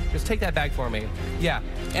Melby, just take that bag for me. Yeah,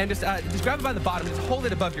 and just grab it by the bottom. Just hold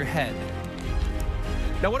it above your head.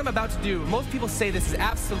 Now, what I'm about to do, most people say this is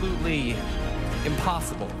absolutely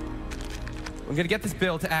impossible. I'm gonna get this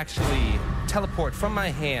bill to actually teleport from my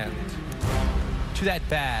hand to that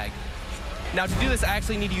bag. Now, to do this, I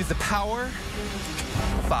actually need to use the power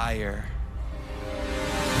of fire.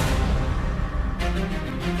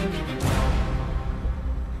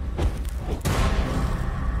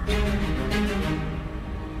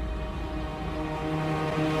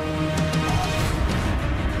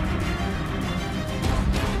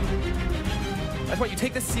 That's what you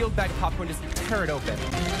take this sealed bag of popcorn, just tear it open.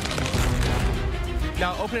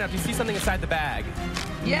 Now open it up. Do you see something inside the bag?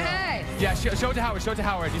 Yes! Yeah, show it to Howard. Show it to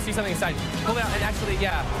Howard. Do you see something inside? Pull it out and actually,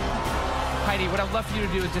 yeah. Heidi, what I'd love for you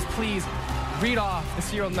to do is just please read off the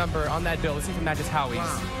serial number on that bill. Let's see if it matches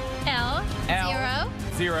Howie's. L, L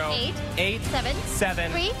 0 8 7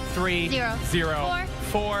 3 0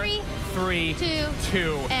 4 3 2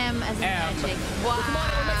 M as in magic. Wow. Come on,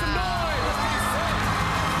 everyone, make some noise! Let's get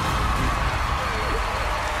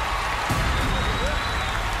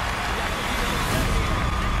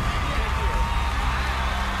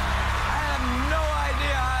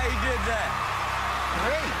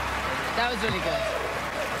That was really good.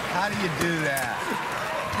 How do you do that?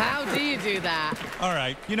 How do you do that? All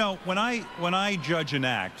right, you know, when I judge an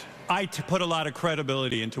act, I put a lot of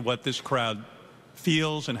credibility into what this crowd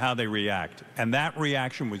feels and how they react. And that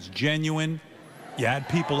reaction was genuine. You had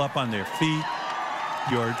people up on their feet.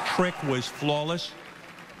 Your trick was flawless.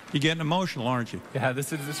 You're getting emotional, aren't you? Yeah,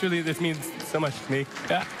 this means so much to me.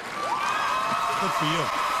 Yeah. Good for you.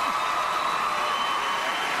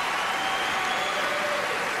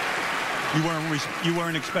 You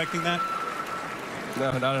weren't expecting that?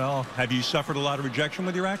 No, not at all. Have you suffered a lot of rejection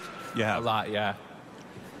with your act? You have. A lot, yeah.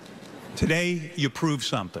 Today, you proved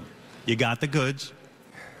something. You got the goods.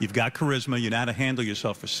 You've got charisma. You know how to handle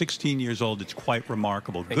yourself. For 16 years old, it's quite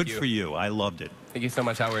remarkable. Thank Good you. for you. I loved it. Thank you so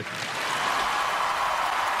much, Howard.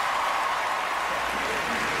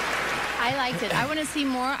 I liked it. I want to see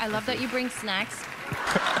more. I love that you bring snacks.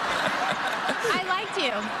 I liked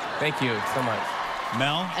you. Thank you so much.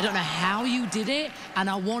 Mel? I don't know how you did it, and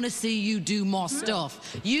I want to see you do more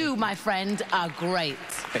stuff. You, my friend, are great.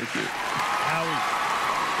 Thank you.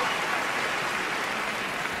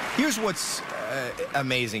 Here's what's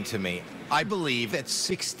amazing to me. I believe at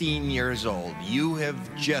 16 years old, you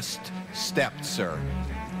have just stepped, sir,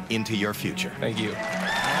 into your future. Thank you.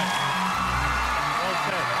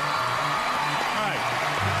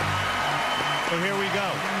 So here we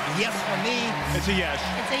go. Yes for me. It's a yes.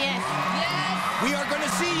 It's a yes. Yes! We are going to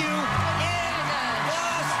see you in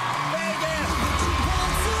Las Vegas.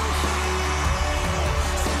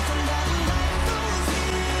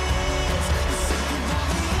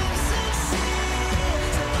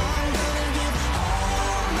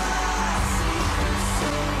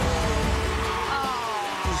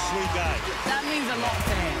 are locked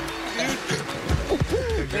in.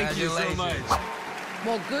 Thank you so much.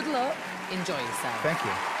 Well, good luck. Enjoy yourself. Thank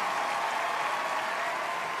you.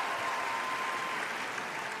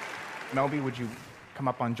 Melby, would you come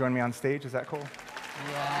up and join me on stage? Is that cool?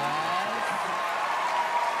 Yes.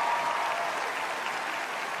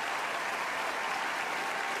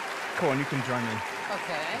 Cool, and you can join me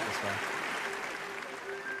Okay. this way.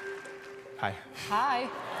 Hi. Hi.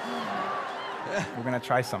 We're gonna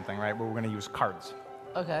try something, right? Where we're gonna use cards.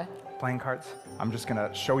 Okay. Playing cards. I'm just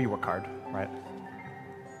gonna show you a card, right?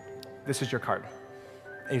 This is your card,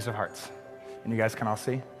 Ace of Hearts. And you guys can all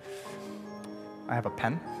see. I have a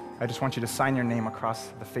pen. I just want you to sign your name across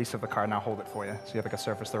the face of the card, and I'll hold it for you, so you have like a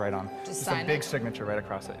surface to write on. Just a sign big it? signature right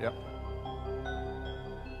across it, yep.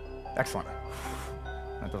 Excellent.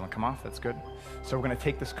 That doesn't come off, that's good. So we're gonna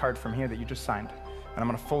take this card from here that you just signed, and I'm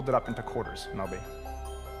gonna fold it up into quarters, Melby.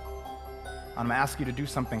 I'm gonna ask you to do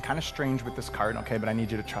something kind of strange with this card, okay, but I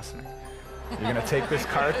need you to trust me. You're gonna take this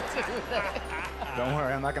card. Don't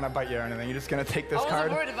worry, I'm not gonna bite you or anything. You're just gonna take this I wasn't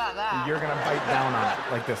card. worried about that. And you're gonna bite down on it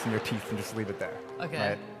like this in your teeth and just leave it there. Okay.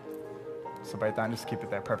 Right? So bite down, just keep it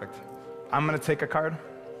there, perfect. I'm gonna take a card,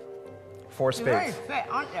 4 spades. You're very fit,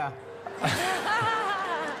 aren't you?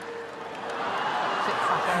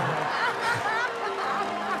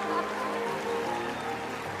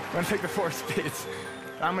 I'm gonna take the 4 spades.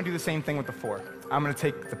 I'm gonna do the same thing with the 4. I'm gonna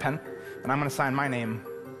take the pen, and I'm gonna sign my name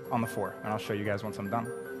on the 4, and I'll show you guys once I'm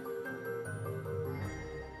done.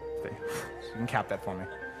 Stay. So you can cap that for me.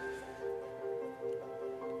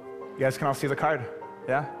 You guys can all see the card?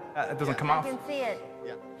 Yeah? It doesn't come off? I can see it.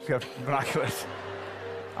 Yeah. Just got binoculars.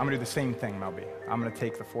 I'm gonna do the same thing, Melby. I'm gonna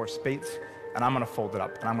take the 4 spades, and I'm gonna fold it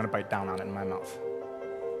up, and I'm gonna bite down on it in my mouth.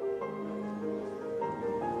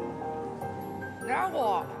 Now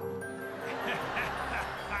what?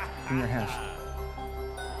 In your hands.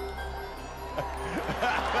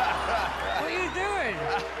 What are you doing?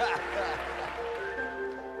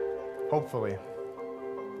 Hopefully,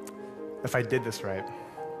 if I did this right,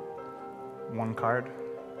 1 card.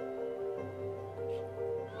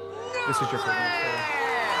 This is your forbidden card.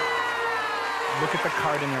 Look at the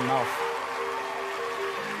card in your mouth.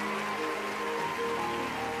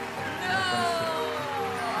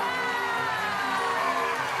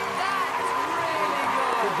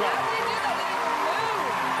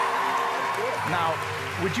 Now,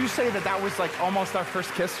 would you say that that was like almost our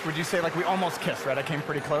first kiss? Would you say like we almost kissed, right? I came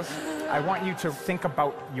pretty close. I want you to think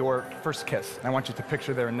about your first kiss. I want you to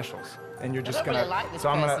picture their initials. And you're just I don't gonna. really like this so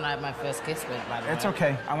I'm person gonna. I had my first kiss with, by the way. It's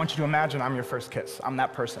okay. I want you to imagine I'm your first kiss. I'm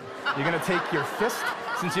that person. You're gonna take your fist,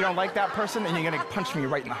 since you don't like that person, and you're gonna punch me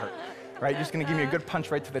right in the heart. Right? You're just gonna give me a good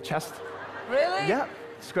punch right to the chest. Really? Yeah.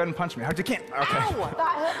 Just go ahead and punch me. Hard you can't. Okay. Ow,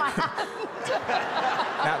 that hurt my hand.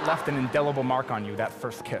 That left an indelible mark on you, that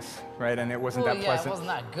first kiss, right? And it wasn't that pleasant. Yeah, it wasn't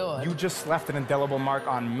that good. You just left an indelible mark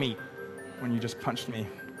on me when you just punched me.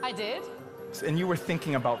 I did? And you were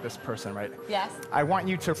thinking about this person, right? Yes. I want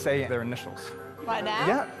you to say their initials. Right now?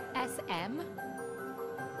 Yeah. SM.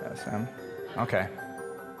 SM. Okay.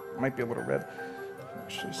 Might be a little red.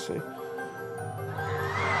 Actually, see.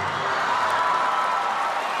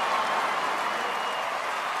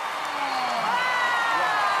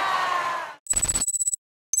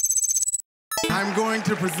 I'm going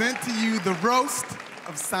to present to you the roast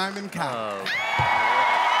of Simon Cowell.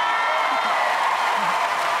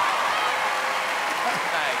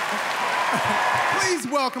 Please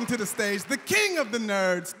welcome to the stage the king of the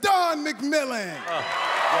nerds, Don McMillan. So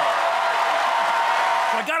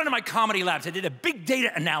I got into my comedy labs. I did a big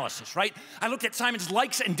data analysis, right? I looked at Simon's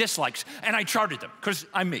likes and dislikes, and I charted them, because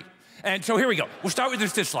I'm me. And so here we go. We'll start with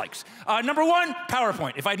his dislikes. Number 1,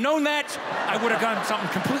 PowerPoint. If I'd known that, I would have done something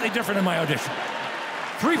completely different in my audition.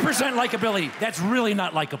 3% likability. That's really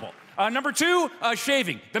not likable. Number 2,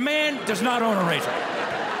 shaving. The man does not own a razor.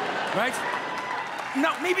 Right?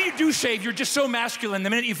 No, maybe you do shave. You're just so masculine. The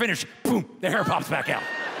minute you finish, boom, the hair pops back out.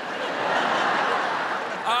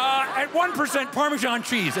 At 1%, Parmesan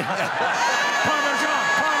cheese. Parmesan.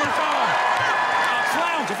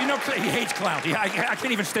 Clowns, if you know, he hates clowns. I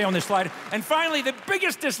can't even stay on this slide. And finally, the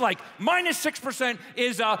biggest dislike, -6%,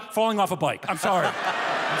 is falling off a bike. I'm sorry.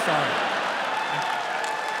 I'm sorry.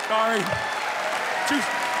 Sorry.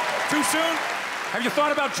 Too soon? Have you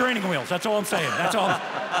thought about training wheels? That's all I'm saying. That's all.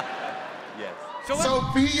 Yes.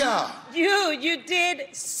 Sofia! You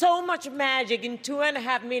did so much magic in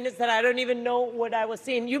 2.5 minutes that I don't even know what I was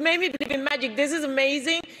seeing. You made me believe in magic. This is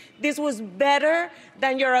amazing. This was better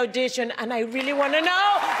than your audition, and I really want to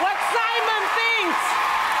know what Simon thinks.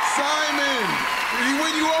 Simon, did he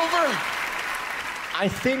win you over? I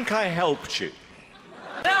think I helped you.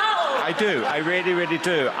 No! I do. I really, really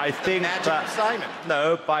do. I think Magic that... of Simon.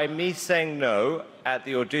 No, by me saying no at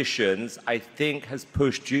the auditions, I think has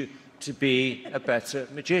pushed you to be a better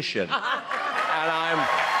magician. And I'm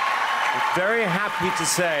very happy to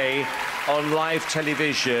say on live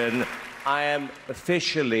television, I am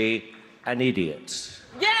officially an idiot.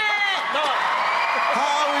 Yeah! No.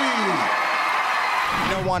 Howie!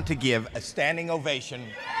 I don't want to give a standing ovation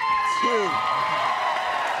to...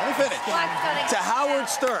 Let me finish. To Howard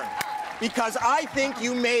Stern. Because I think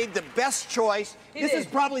you made the best choice. This is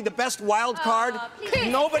probably the best wild card.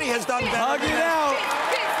 Nobody has done better. Hug it out.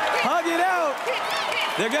 Hug it out.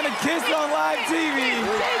 They're gonna kiss on live TV.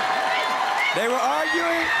 They were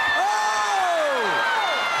arguing. Oh!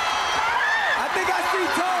 I think I see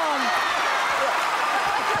tongue.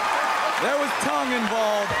 There was tongue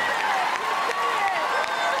involved.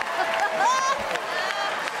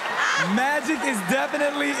 Magic is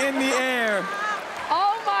definitely in the air.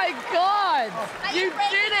 Oh my God! You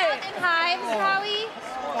did it! Hives, Howie.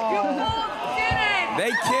 You both did it!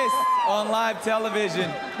 They kissed on live television.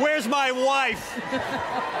 Where's my wife?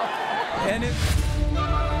 And it...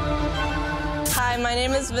 Hi, my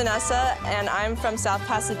name is Vanessa, and I'm from South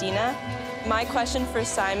Pasadena. My question for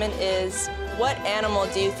Simon is, what animal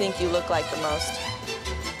do you think you look like the most?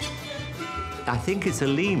 I think it's a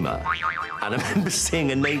lemur. And I remember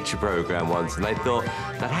seeing a nature program once, and I thought,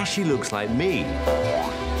 that actually looks like me.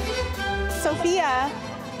 Sofia,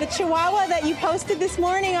 the Chihuahua that you posted this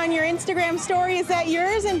morning on your Instagram story, is that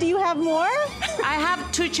yours, and do you have more? I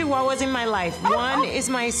have 2 Chihuahuas in my life. One is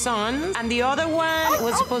my son, and the other one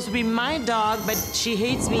was supposed to be my dog, but she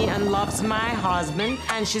hates me and loves my husband,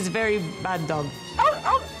 and she's a very bad dog.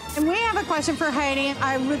 And we have a question for Heidi.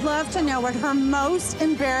 I would love to know what her most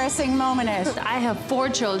embarrassing moment is. I have 4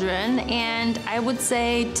 children, and I would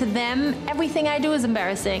say to them, everything I do is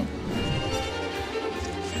embarrassing.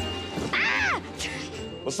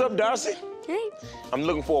 What's up, Darcy? Hey. I'm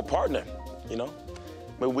looking for a partner, you know?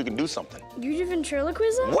 Maybe we can do something. You do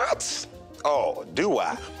ventriloquism? What? Oh, do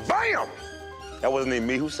I? Bam! That wasn't even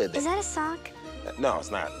me. Who said that? Is that a sock? No,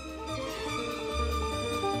 it's not.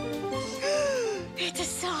 It's a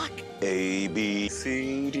sock. A, B,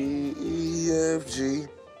 C, D, E, F, G,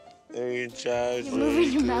 H, I, You're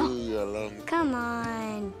moving your mouth. L, Come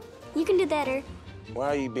on. You can do better. Why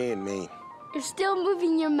are you being mean? You're still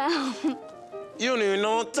moving your mouth. You don't even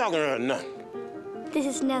know I'm talking about nothing. This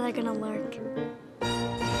is never gonna work.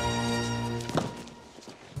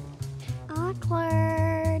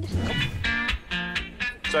 Awkward.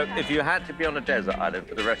 So if you had to be on a desert island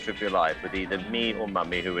for the rest of your life with either me or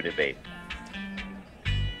Mummy, who would it be?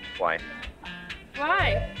 Why?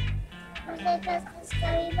 Why?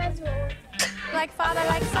 Like father,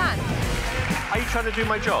 like son. Are you trying to do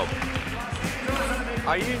my job?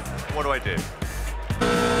 Are you? What do I do?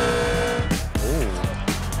 Ooh,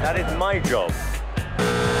 that is my job.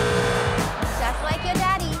 Just like your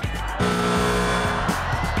daddy.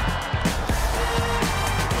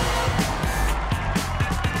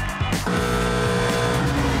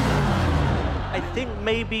 I think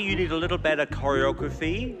maybe you need a little better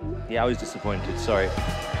choreography. Yeah, I was disappointed, sorry.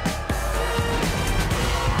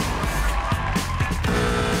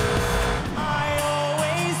 I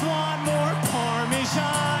always want more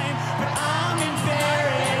Parmesan, but I'm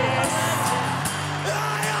embarrassed.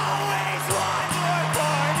 I always want more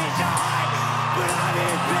Parmesan, but I'm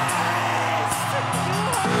embarrassed.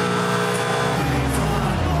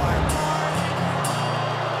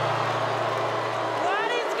 What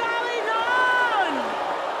is going on?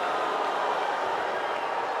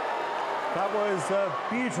 That was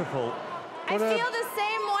beautiful. I feel the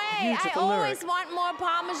same way. I beautiful always lyric. want more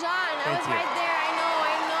Parmesan. I Thank was you. right there. I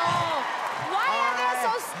know. Why are they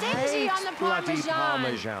so stingy on the Bloody Parmesan?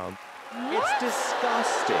 Parmesan. It's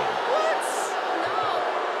disgusting. What?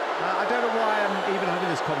 No. I don't know why I'm even having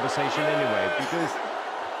this conversation anyway, because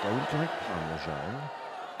I don't like Parmesan.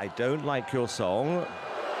 I don't like your song,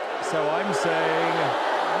 so I'm saying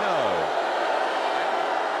no.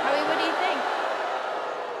 Howie, what do you think?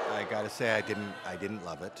 I gotta say, I didn't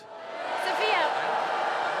love it. Sofia.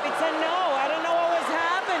 It's a no. I don't know what was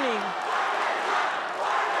happening.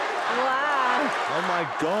 Wow. Oh my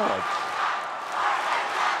God.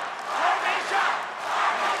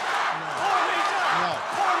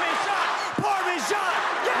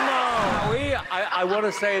 I want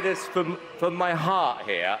to say this from my heart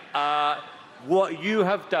here. What you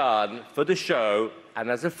have done for the show,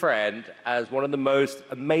 and as a friend, as one of the most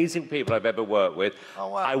amazing people I've ever worked with,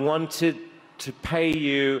 I wanted to pay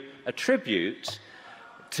you a tribute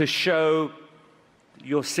to show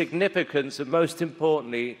your significance and, most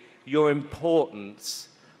importantly, your importance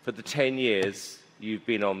for the 10 years you've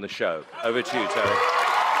been on the show. Over to you, Tony.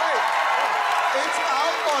 It's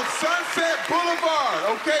out on Sunset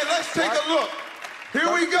Boulevard. Okay, let's take a look.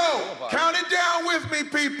 Here we go. Count it down with me,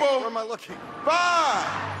 people. Where am I looking? 5,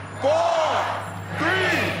 4, 3,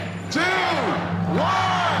 2,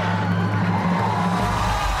 1.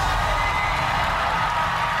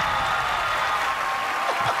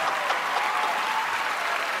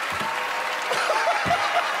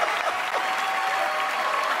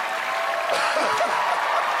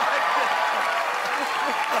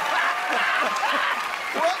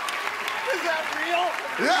 Is that real?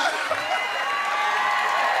 Yeah.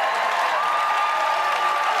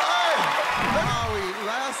 Hey, Howie,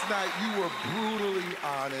 last night you were brutally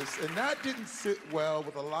honest, and that didn't sit well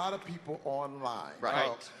with a lot of people online.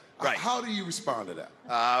 Right. Right. How do you respond to that?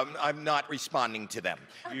 I'm not responding to them.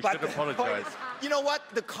 You should apologize. You know what?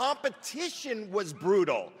 The competition was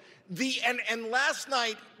brutal. And last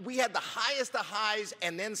night, we had the highest of highs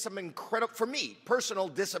and then some incredible, for me, personal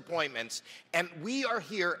disappointments. And we are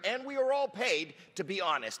here, and we are all paid to be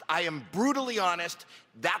honest. I am brutally honest.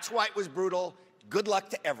 That's why it was brutal. Good luck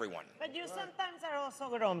to everyone. But you sometimes are also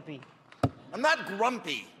grumpy. I'm not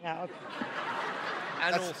grumpy. Yeah, okay.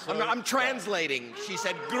 And also, I'm translating. She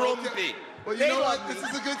said grumpy. Okay. Well, you know what? This is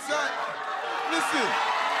a good sign. Listen,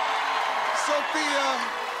 Sofia,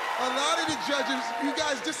 a lot of the judges, you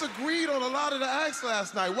guys disagreed on a lot of the acts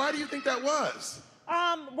last night. Why do you think that was?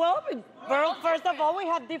 Well, first of all, we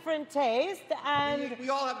have different tastes, and we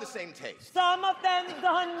all have the same taste. Some of them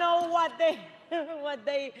don't know what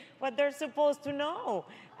they're supposed to know.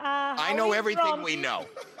 I know everything we know.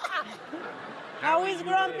 Howie's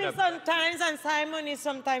grumpy sometimes, and Simon is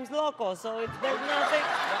sometimes loco, so there's nothing.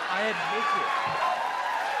 I admit it.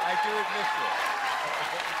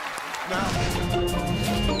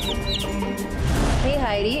 Hey,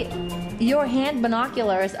 Heidi, your hand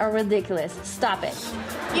binoculars are ridiculous. Stop it.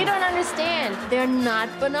 You don't understand. They're not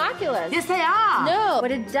binoculars. Yes, they are. No.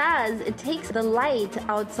 What it does, it takes the light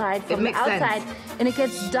outside from the outside, and it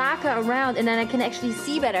gets darker around, and then I can actually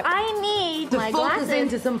see better. I need to my focus glasses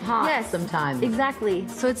into some parts sometimes. Exactly.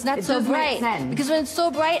 So it's not It so does make bright. sense. Because when it's so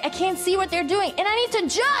bright, I can't see what they're doing, and I need to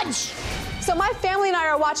judge. So my family and I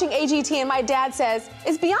are watching AGT, and my dad says,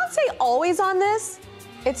 "Is Beyonce always on this?"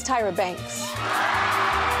 It's Tyra Banks.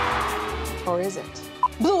 Or is it?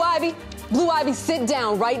 Blue Ivy, sit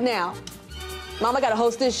down right now. Mama gotta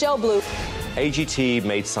host this show, Blue. AGT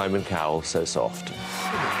made Simon Cowell so soft.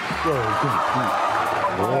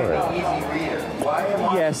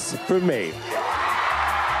 Yes, for me.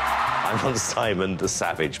 I want Simon the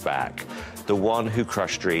Savage back. The one who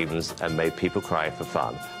crushed dreams and made people cry for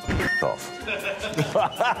fun. Off.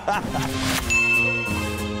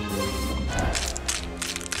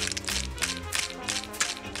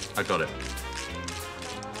 I got it.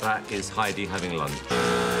 That is Heidi having lunch.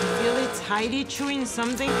 Feel it's Heidi chewing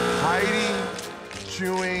something? Heidi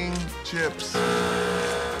chewing chips.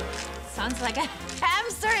 Sounds like a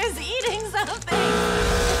hamster is eating something.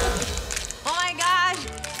 Oh my gosh,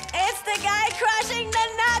 it's the guy crushing the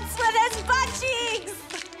nuts with his butt cheeks.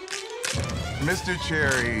 Mr.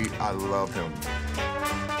 Cherry, I love him.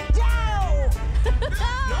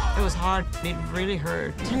 It was hard. It really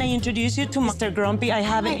hurt. Can I introduce you to Mr. Grumpy? I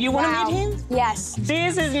haven't. You want to meet him? Yes.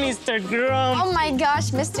 This is Mr. Grump. Oh my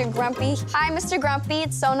gosh, Mr. Grumpy. Hi, Mr. Grumpy.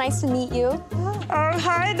 It's so nice to meet you. Oh,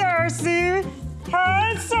 hi, Darcy.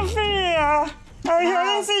 Hi, Sophia. I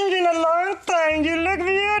haven't seen you in a long time. You look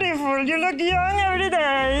beautiful. You look young every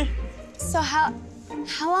day. So how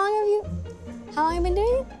long have you been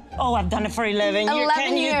doing it? Oh, I've done it for 11 years. 11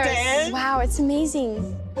 Can you years. tell? Wow, it's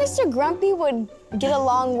amazing. Mr. Grumpy would get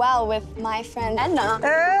along well with my friend Edna.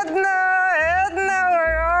 Edna,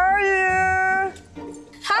 where are you?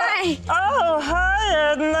 Hi. Oh,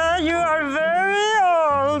 hi, Edna. You are very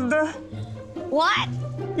old. What?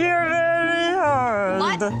 You're very old.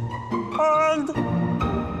 What? Old.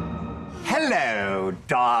 Hello,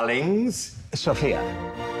 darlings. Sophia,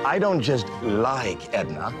 I don't just like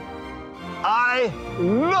Edna. I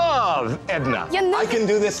love Edna. I can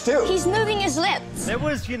do this too. He's moving his lips. There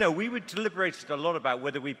was, we were deliberated a lot about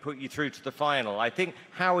whether we put you through to the final. I think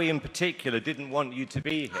Howie in particular didn't want you to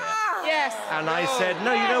be here. Yes. And I said,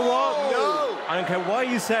 no, you know what? No. I don't care what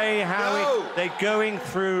you say, Howie. No. They're going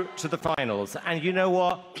through to the finals. And you know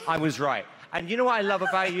what? I was right. And you know what I love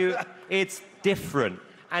about you? It's different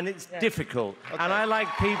and it's difficult. Okay. And I like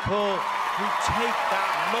people who take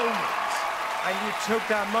that moment. And you took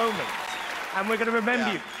that moment. And we're going to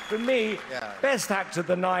remember you. For me, best actor of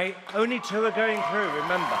the night, only 2 are going through,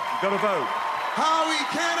 remember. You've got to vote. Howie,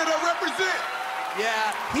 Canada, represent.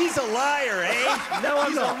 Yeah, he's a liar, eh? No,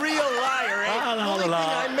 I'm he's not. a real liar, eh? The only thing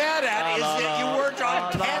I'm mad at is that you weren't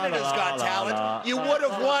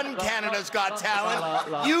won Canada's Got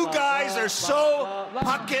Talent. You guys are so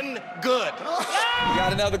fucking good. We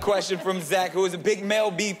got another question from Zach, who is a big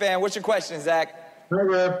Mel B fan. What's your question, Zach?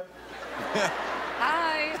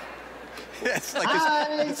 Hi.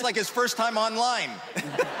 It's like his first time online.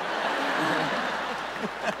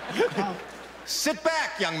 Sit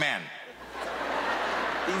back, young man.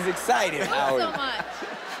 He's excited, Howard. So much.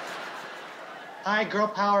 Hi, Girl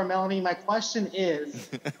Power Melanie. My question is,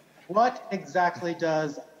 what exactly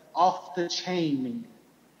does off the chain mean?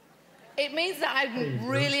 It means that I'm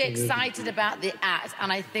really excited about the act,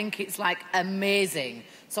 and I think it's, like, amazing.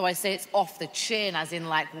 So I say it's off the chain, as in,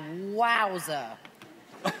 like, wowzer.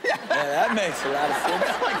 Yeah, that makes a lot of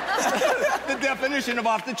sense. The definition of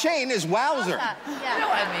off the chain is wowzer. Yeah. You know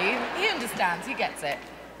what I mean? He understands, he gets it.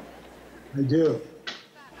 I do.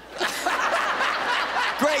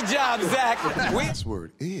 Great job, Zach. This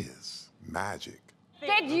word is magic.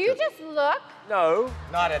 Did you just look? No.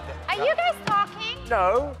 Not at the... Are you guys talking?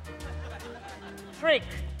 No. Trick.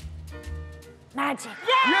 Magic.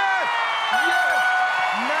 Yes! Yes!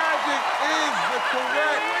 Magic is the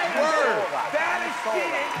correct word. That is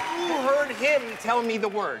cheating. You heard him tell me the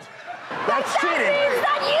word. That's cheating. That means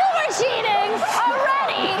that you were cheating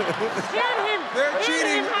already. They're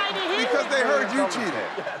cheating because they heard you cheating.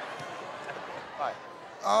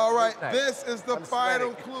 All right, this is the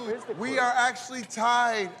final clue. We are actually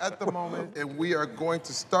tied at the moment, and we are going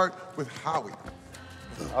to start with Howie.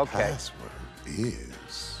 The password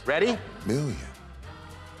is... Ready? Million.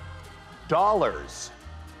 Dollars.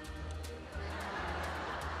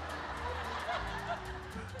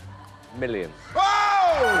 Million. Oh!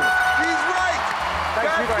 He's right!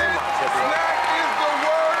 Thank you very much, everyone.